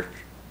 Vetter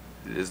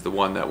is the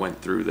one that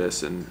went through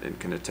this and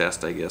can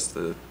attest, I guess,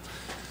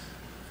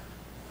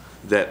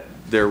 that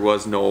there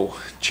was no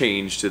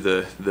change to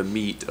the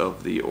meat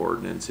of the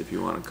ordinance, if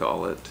you want to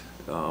call it.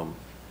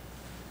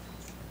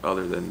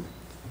 other than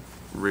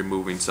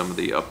removing some of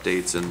the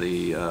updates and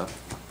the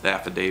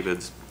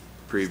affidavits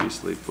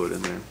previously put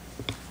in there.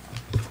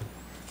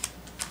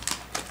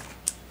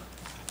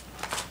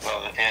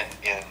 Well, and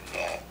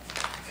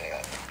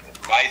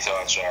my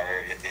thoughts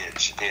are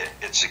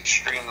it's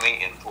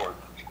extremely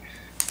important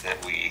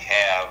that we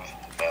have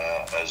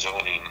a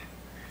zoning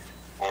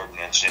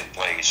ordinance in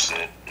place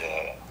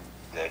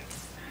that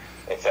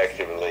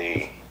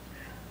effectively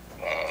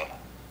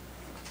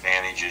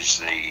manages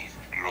the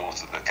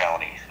growth of the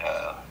county,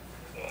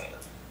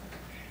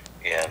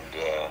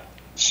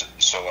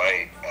 so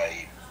I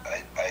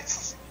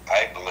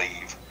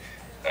believe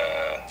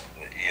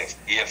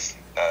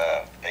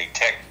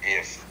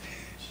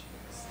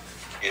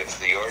if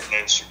the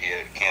ordinance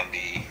can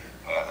be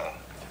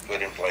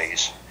put in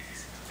place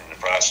in the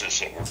process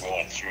that we're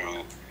going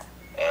through,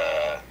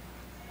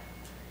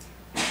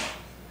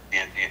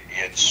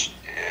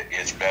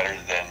 it's better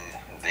than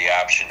the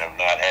option of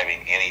not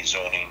having any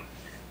zoning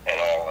at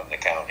all in the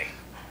county.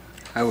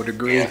 I would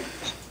agree. And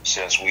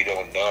since we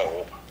don't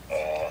know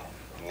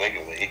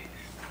legally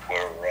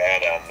where we're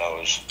at on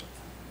those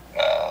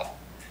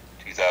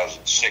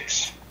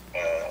 2006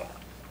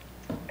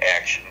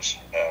 actions,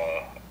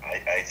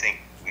 I think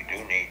we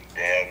do need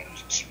to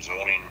have some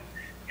zoning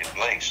in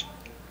place.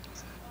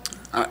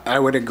 I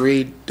would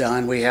agree,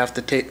 Don. We have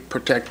to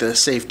protect the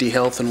safety,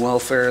 health, and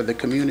welfare of the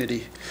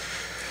community.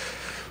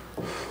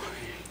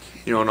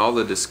 You know, and all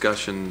the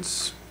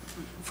discussions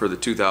for the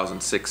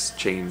 2006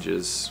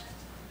 changes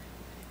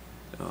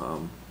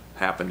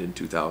happened in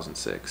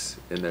 2006,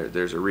 and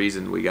there's a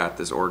reason we got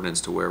this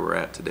ordinance to where we're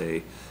at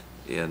today.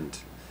 And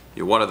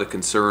you know, one of the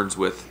concerns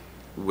with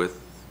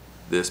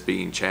this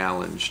being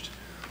challenged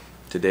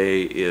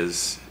today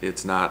is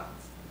it's not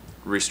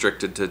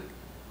restricted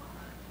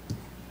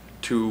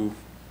to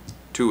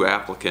two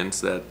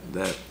applicants that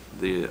the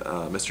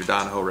Mr.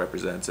 Donahoe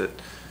represents it.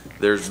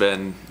 There's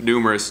been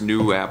numerous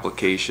new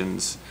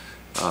applications,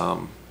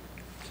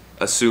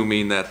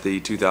 assuming that the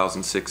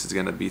 2006 is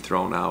going to be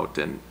thrown out,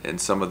 and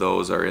some of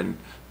those are in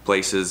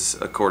places,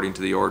 according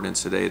to the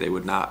ordinance today, they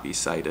would not be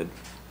cited.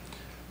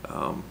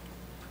 And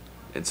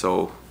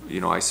so, you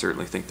know, I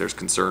certainly think there's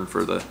concern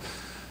for the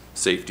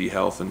safety,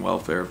 health, and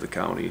welfare of the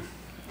county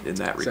in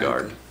that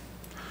regard.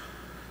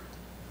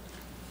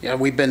 Yeah,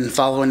 we've been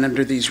following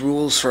under these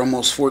rules for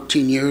almost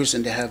 14 years,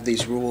 and to have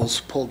these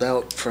rules pulled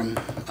out from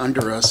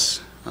under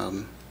us,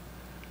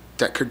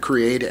 that could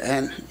create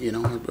a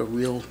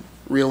real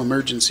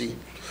emergency.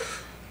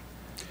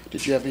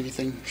 Did you have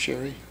anything,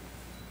 Sherry?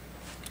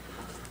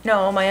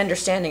 No, my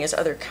understanding is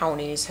other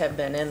counties have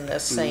been in the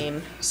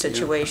same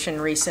situation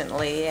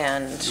recently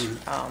and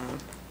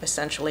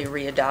essentially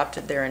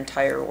readopted their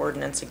entire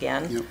ordinance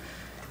again.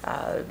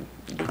 Yep.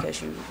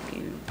 Because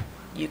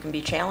you can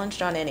be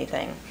challenged on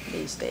anything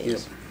these days.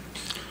 Yep.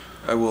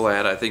 I will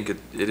add, I think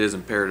it is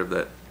imperative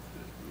that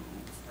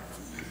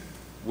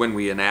when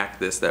we enact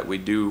this, that we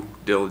do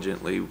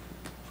diligently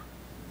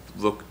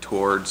look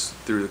towards,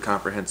 through the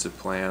comprehensive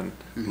plan,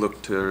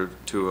 look to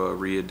a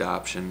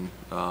readoption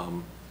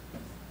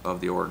of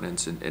the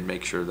ordinance and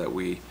make sure that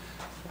we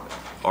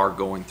are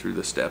going through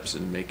the steps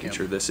and making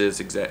sure this is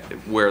exactly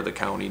where the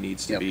county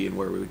needs to be and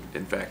where we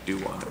in fact do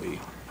want to be.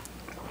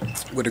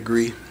 Would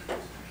agree.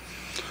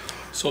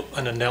 So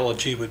an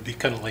analogy would be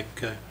kind of like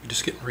you're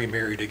just getting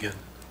remarried again.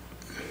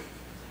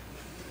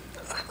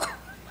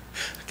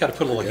 Got to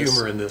put a little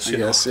humor in this, you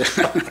know.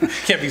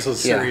 Can't be so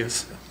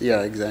serious.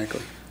 Yeah,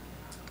 exactly.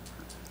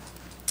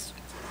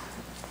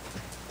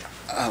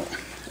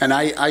 And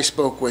I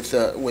spoke with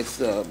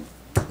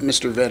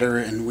Mr.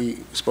 Vetter, and we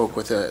spoke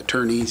with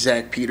attorney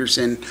Zach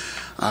Peterson,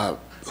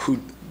 who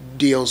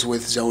deals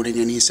with zoning,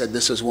 and he said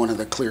this is one of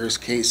the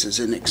clearest cases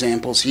and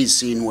examples he's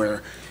seen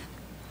where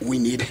we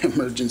need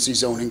emergency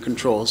zoning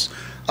controls.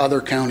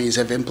 Other counties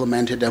have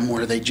implemented them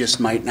where they just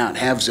might not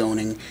have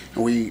zoning,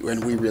 and we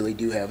really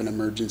do have an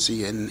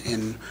emergency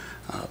in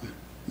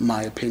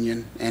my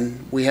opinion,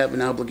 and we have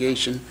an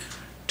obligation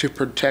to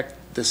protect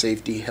the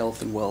safety,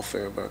 health, and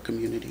welfare of our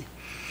community.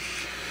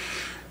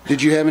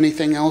 Did you have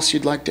anything else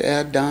you'd like to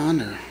add,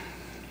 Don? Or?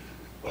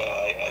 Well,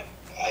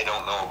 I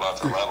don't know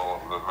about the level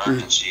of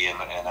emergency, and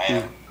I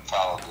haven't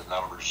followed the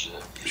numbers.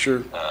 Sure.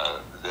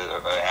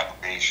 The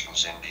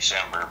applications in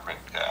December, but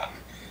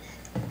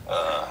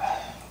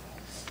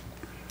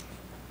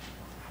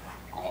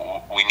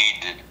we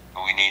need to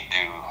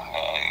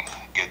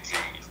get the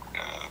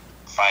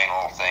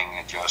final thing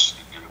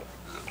adjusted,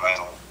 the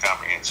final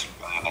comprehensive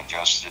plan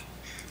adjusted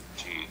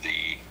to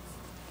the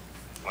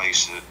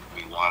place that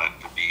we want it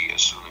to be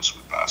as soon as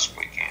we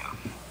possibly can.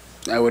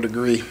 I would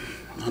agree,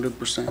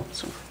 100%.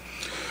 So,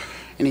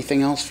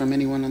 anything else from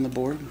anyone on the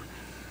board?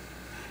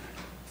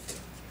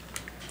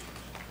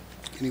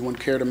 Anyone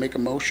care to make a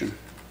motion?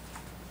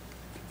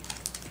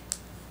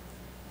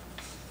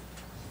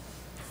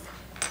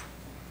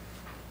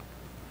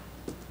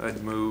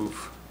 I'd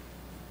move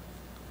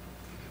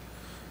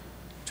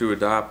to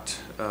adopt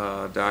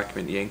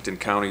document Yankton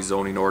County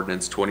Zoning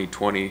Ordinance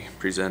 2020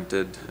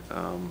 presented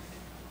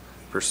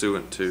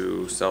pursuant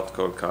to South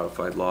Dakota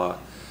Codified Law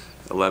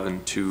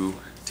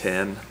 11.210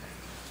 10.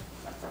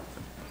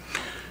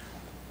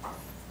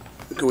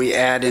 Do we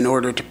add in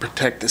order to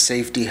protect the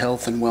safety,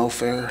 health, and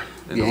welfare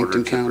of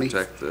Yankton County? In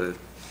order to protect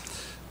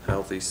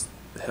the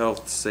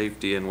health,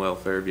 safety, and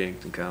welfare of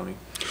Yankton County.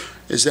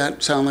 Does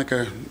that sound like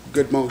a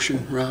good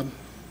motion, Rob,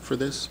 for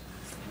this?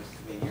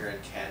 I mean, your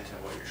intent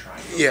and what you're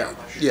trying to Yeah,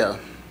 accomplish. yeah.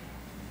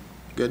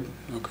 Good,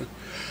 okay.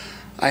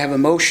 I have a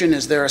motion,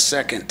 is there a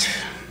second?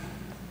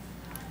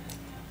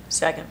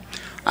 Second.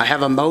 I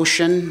have a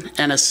motion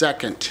and a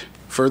second.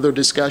 Further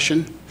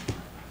discussion?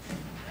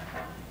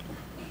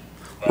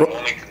 My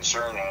only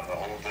concern on the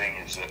whole thing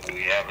is that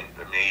we haven't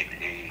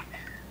made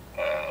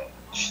a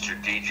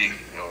strategic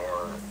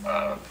or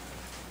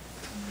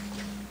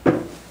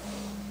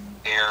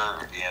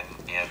error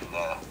in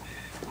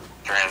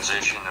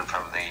transition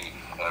from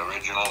the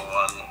original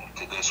one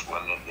to this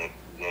one that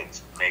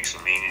makes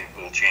a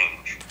meaningful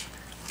change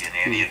in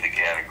any of the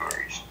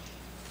categories.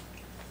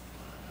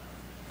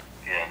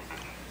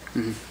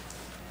 And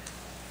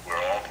we're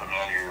all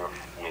familiar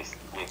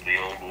with the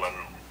old one.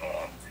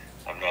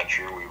 I'm not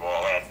sure we've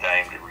all had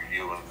time to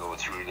review and go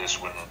through this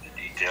one in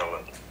the detail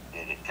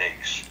that it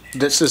takes.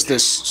 This is the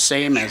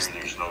same as... Sure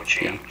there's no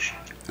change.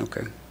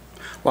 Okay.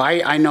 Well,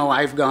 I know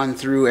I've gone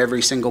through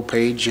every single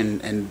page,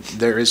 and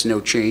there is no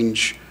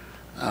change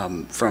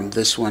from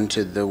this one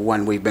to the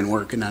one we've been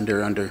working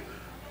under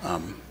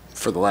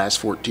for the last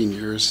 14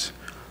 years.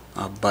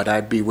 But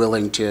I'd be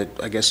willing to,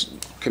 I guess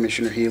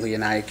Commissioner Healy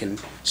and I can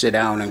sit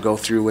down and go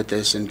through with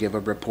this and give a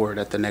report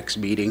at the next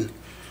meeting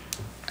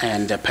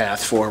and a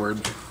path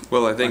forward.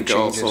 Well, I think On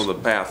also changes. the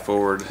path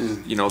forward,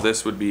 you know,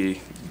 this would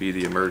be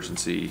the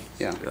emergency,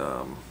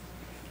 Yeah.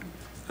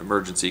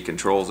 Emergency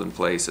controls in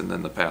place, and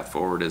then the path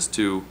forward is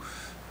to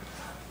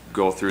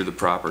go through the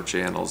proper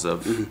channels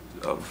of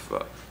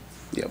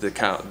Yep.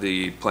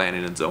 the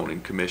Planning and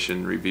Zoning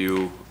Commission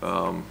review,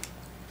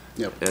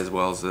 Yep. as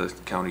well as the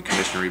County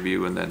Commission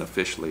review, and then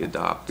officially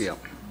adopt Yep.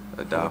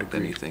 adopt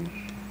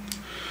anything.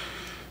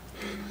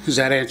 Does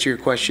that answer your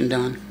question,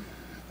 Don?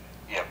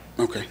 Yep.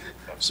 Okay.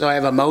 So I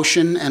have a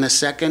motion and a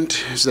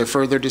second. Is there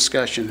further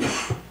discussion?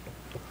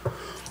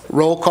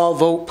 Roll call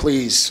vote,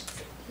 please.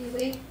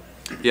 Healy,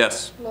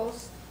 Yes.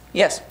 Close,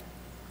 Yes.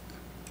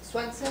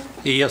 Swenson,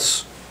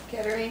 Yes.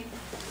 Kettering,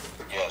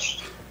 Yes.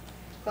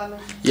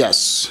 Clement.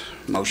 Yes,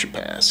 motion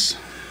pass.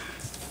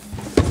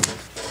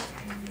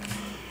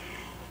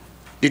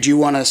 Did you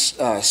want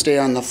to stay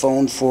on the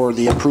phone for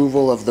the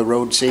approval of the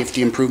road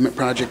safety improvement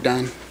project,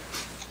 Don?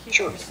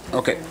 Sure.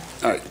 Okay,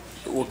 all right,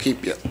 we'll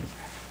keep you,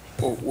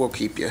 we'll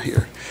keep you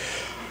here.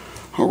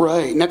 All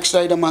right, next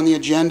item on the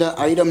agenda,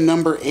 item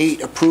number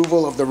 8,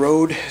 approval of the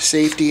road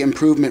safety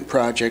improvement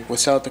project with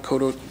South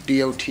Dakota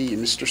DOT.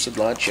 Mr.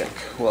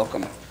 Sedlacek,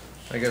 welcome.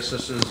 I guess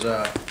this is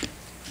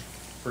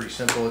pretty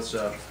simple. It's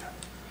a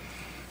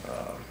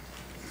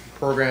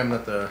program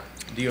that the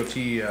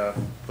DOT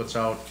puts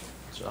out.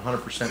 It's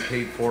 100%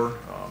 paid for.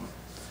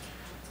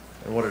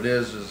 And what it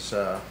is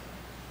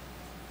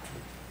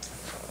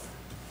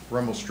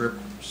rumble strip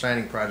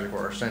sanding project,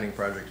 where our sanding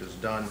project is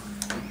done.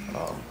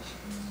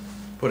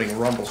 Putting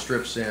rumble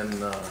strips in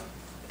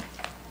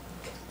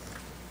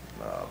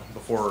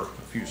before a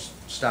few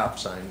stop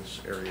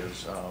signs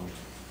areas.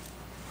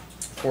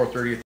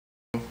 430,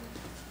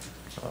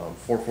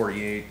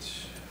 448,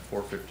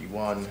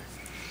 451,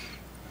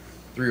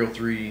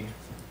 303,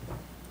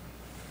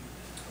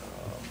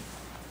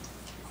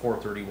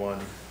 431,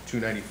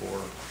 294,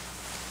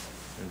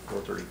 and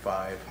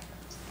 435.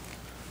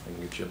 I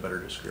can get you a better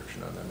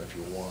description on them if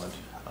you want.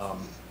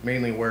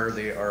 Mainly where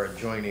they are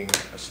adjoining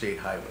a state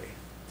highway.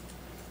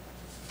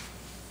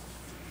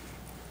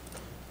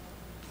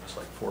 It's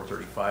like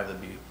 435,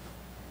 that'd be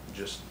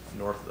just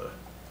north of the,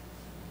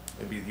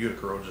 it'd be the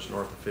Utica Road just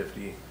north of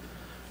 50,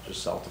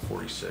 just south of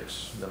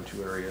 46, them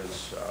two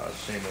areas.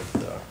 Same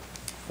with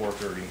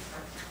 430,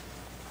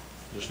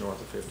 just north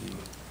of 50,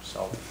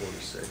 south of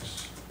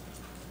 46.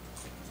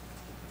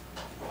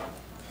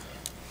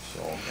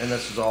 So, and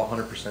this is all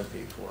 100%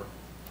 paid for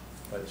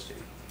by the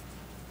state.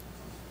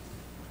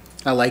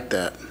 I like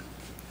that.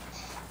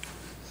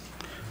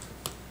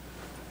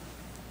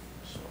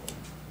 So,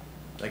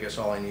 I guess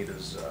all I need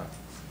is a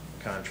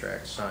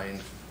contract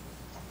signed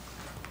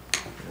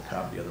and a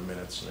copy of the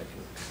minutes, and I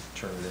can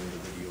turn it into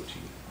the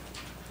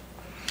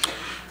DOT.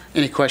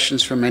 Any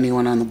questions from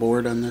anyone on the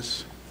board on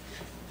this?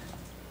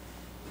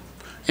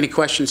 Any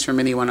questions from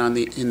anyone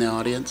in the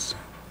audience?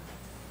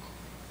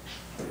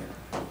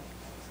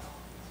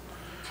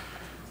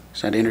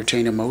 So I'd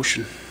entertain a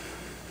motion.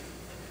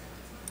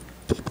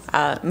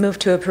 Move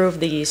to approve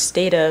the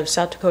State of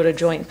South Dakota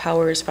Joint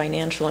Powers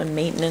Financial and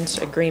Maintenance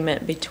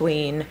Agreement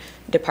between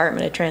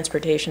Department of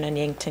Transportation and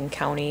Yankton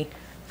County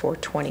for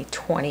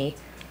 2020.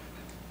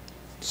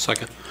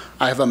 Second.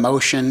 I have a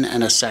motion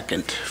and a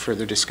second.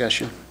 Further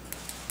discussion?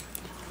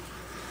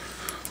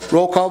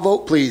 Roll call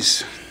vote,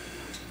 please.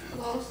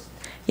 Close,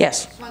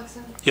 Yes.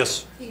 Swenson,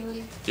 Yes.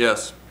 Healy,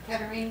 Yes.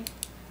 Kettering,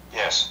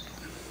 Yes.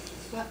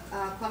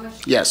 Clement.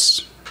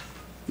 Yes.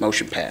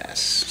 Motion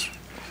pass.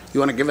 You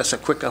want to give us a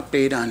quick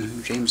update on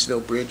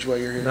Jamesville Bridge while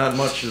you're here? Not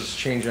much has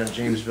changed on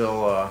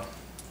Jamesville.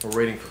 we're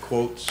waiting for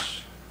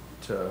quotes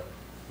to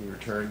be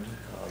returned.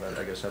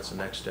 I guess that's the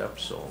next step,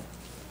 so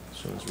as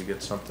soon as we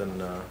get something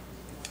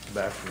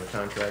back from the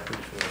contractors,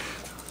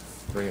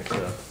 we'll bring it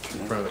to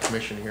in front of the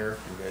commission here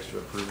for you guys to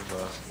approve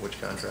which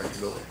contract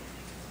to go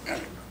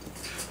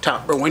with.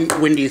 Tom, or when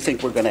do you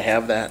think we're going to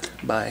have that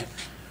by?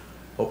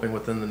 Hoping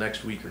within the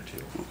next week or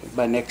two.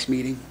 By next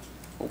meeting,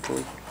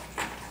 hopefully.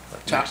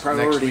 Top Next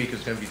priority. week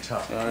is going to be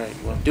tough. All right,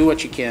 well, do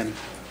what you can.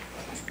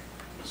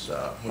 It's,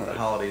 with the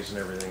holidays and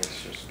everything,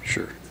 it's just...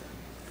 Sure.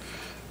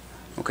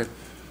 Okay.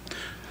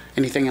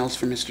 Anything else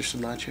for Mr.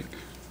 Sedlacek?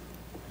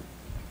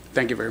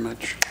 Thank you very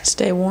much.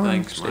 Stay warm.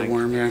 Thanks, Stay Mike.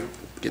 warm, yeah.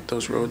 Get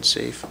those roads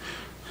safe.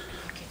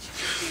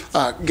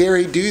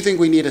 Gary, do you think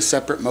we need a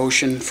separate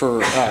motion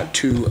for,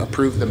 to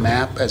approve the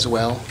map as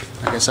well?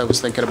 I guess I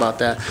was thinking about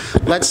that.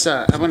 Let's,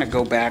 I'm gonna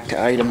go back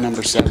to item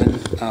number 7,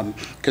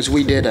 because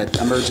we did an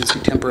emergency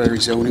temporary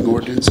zoning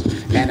ordinance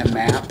and a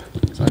map.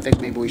 So I think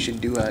maybe we should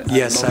do a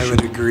Yes, I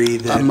would agree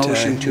that. A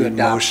motion to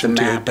adopt the motion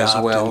to map as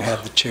adopt well. and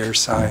have the chair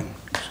sign.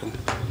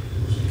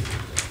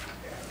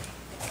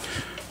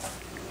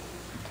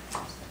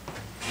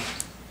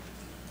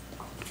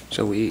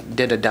 So we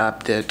did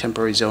adopt the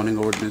temporary zoning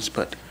ordinance,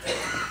 but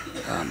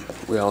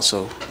we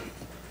also,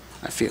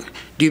 I feel,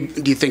 do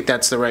you think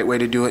that's the right way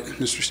to do it,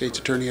 Mr. State's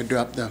Attorney,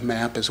 adopt the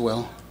map as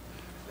well?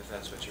 If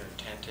that's what your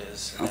intent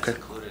is, Okay. that's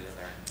included in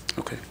there.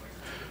 Okay.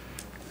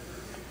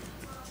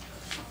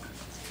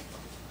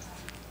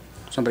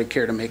 Somebody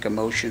care to make a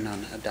motion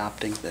on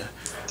adopting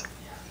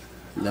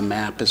the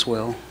map as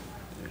well?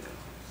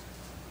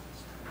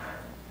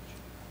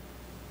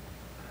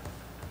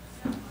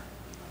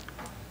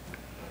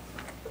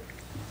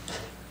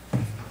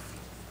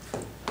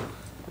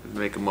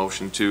 Make a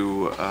motion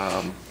to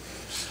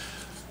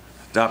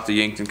adopt the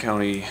Yankton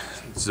County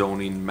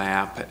zoning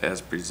map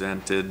as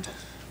presented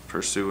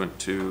pursuant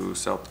to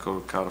South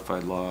Dakota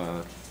Codified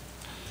Law,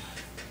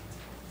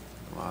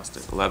 lost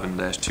it,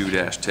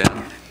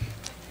 11-2-10.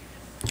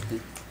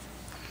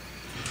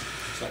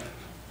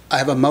 I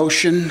have a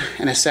motion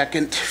and a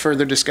second.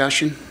 Further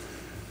discussion?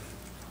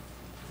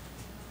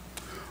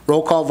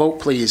 Roll call vote,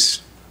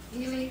 please.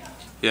 Healy,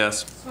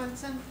 Yes.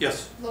 Swenson,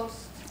 Yes.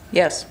 Los,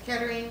 Yes.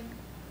 Kettering,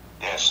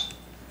 Yes.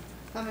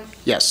 Clemish.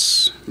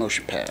 Yes,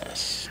 motion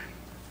passed.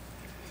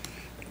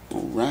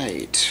 All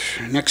right,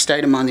 next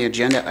item on the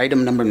agenda,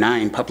 item number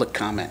 9, public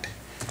comment.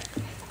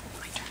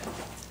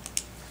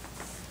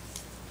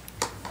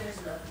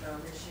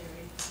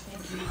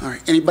 All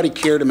right, anybody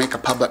care to make a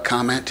public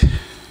comment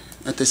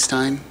at this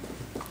time?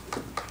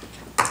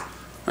 All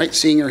right,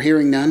 seeing or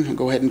hearing none, we'll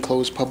go ahead and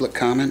close public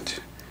comment.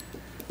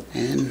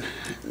 And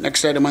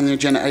next item on the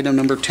agenda, item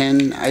number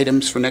 10,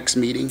 items for next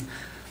meeting.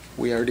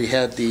 We already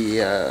had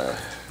the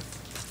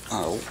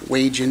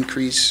wage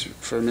increase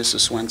for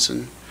Mrs.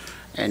 Swenson,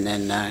 and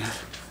then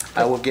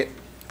I will get,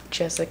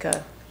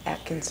 Jessica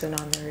Atkinson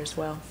on there as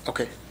well.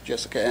 okay,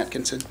 Jessica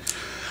Atkinson.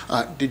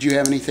 Did you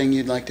have anything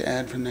you'd like to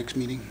add for the next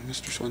meeting,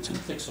 Mr. Swenson? I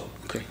think so.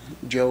 Okay,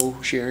 Joe,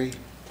 Sherry?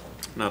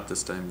 Not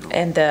this time, no.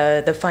 And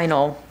the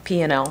final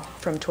P&L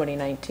from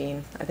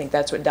 2019. I think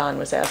that's what Don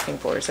was asking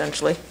for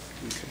essentially.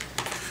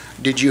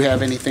 Did you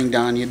have anything,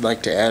 Don, you'd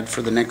like to add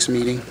for the next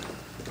meeting?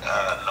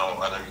 No,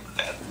 other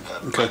than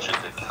Okay. budget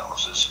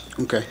analysis.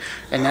 Okay,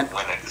 and then,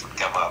 When it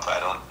come up, I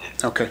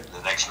don't, okay,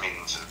 the next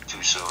meeting's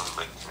too soon,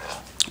 but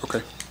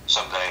okay,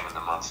 sometime in the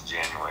month of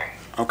January.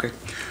 okay.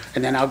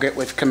 And then I'll get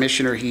with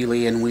Commissioner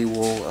Healy and we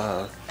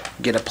will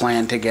get a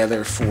plan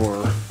together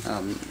for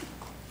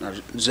our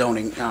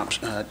zoning,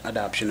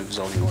 adoption of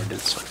zoning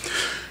ordinance.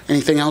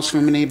 Anything else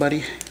from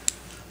anybody?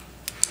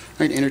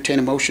 All right, entertain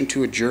a motion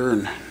to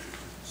adjourn.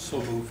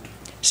 So moved.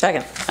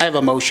 Second. I have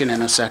a motion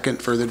and a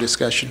second. Further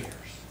discussion?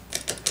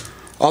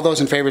 All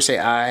those in favor say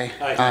aye.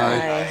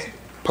 Aye.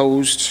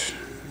 Opposed?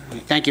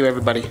 Thank you,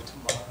 everybody.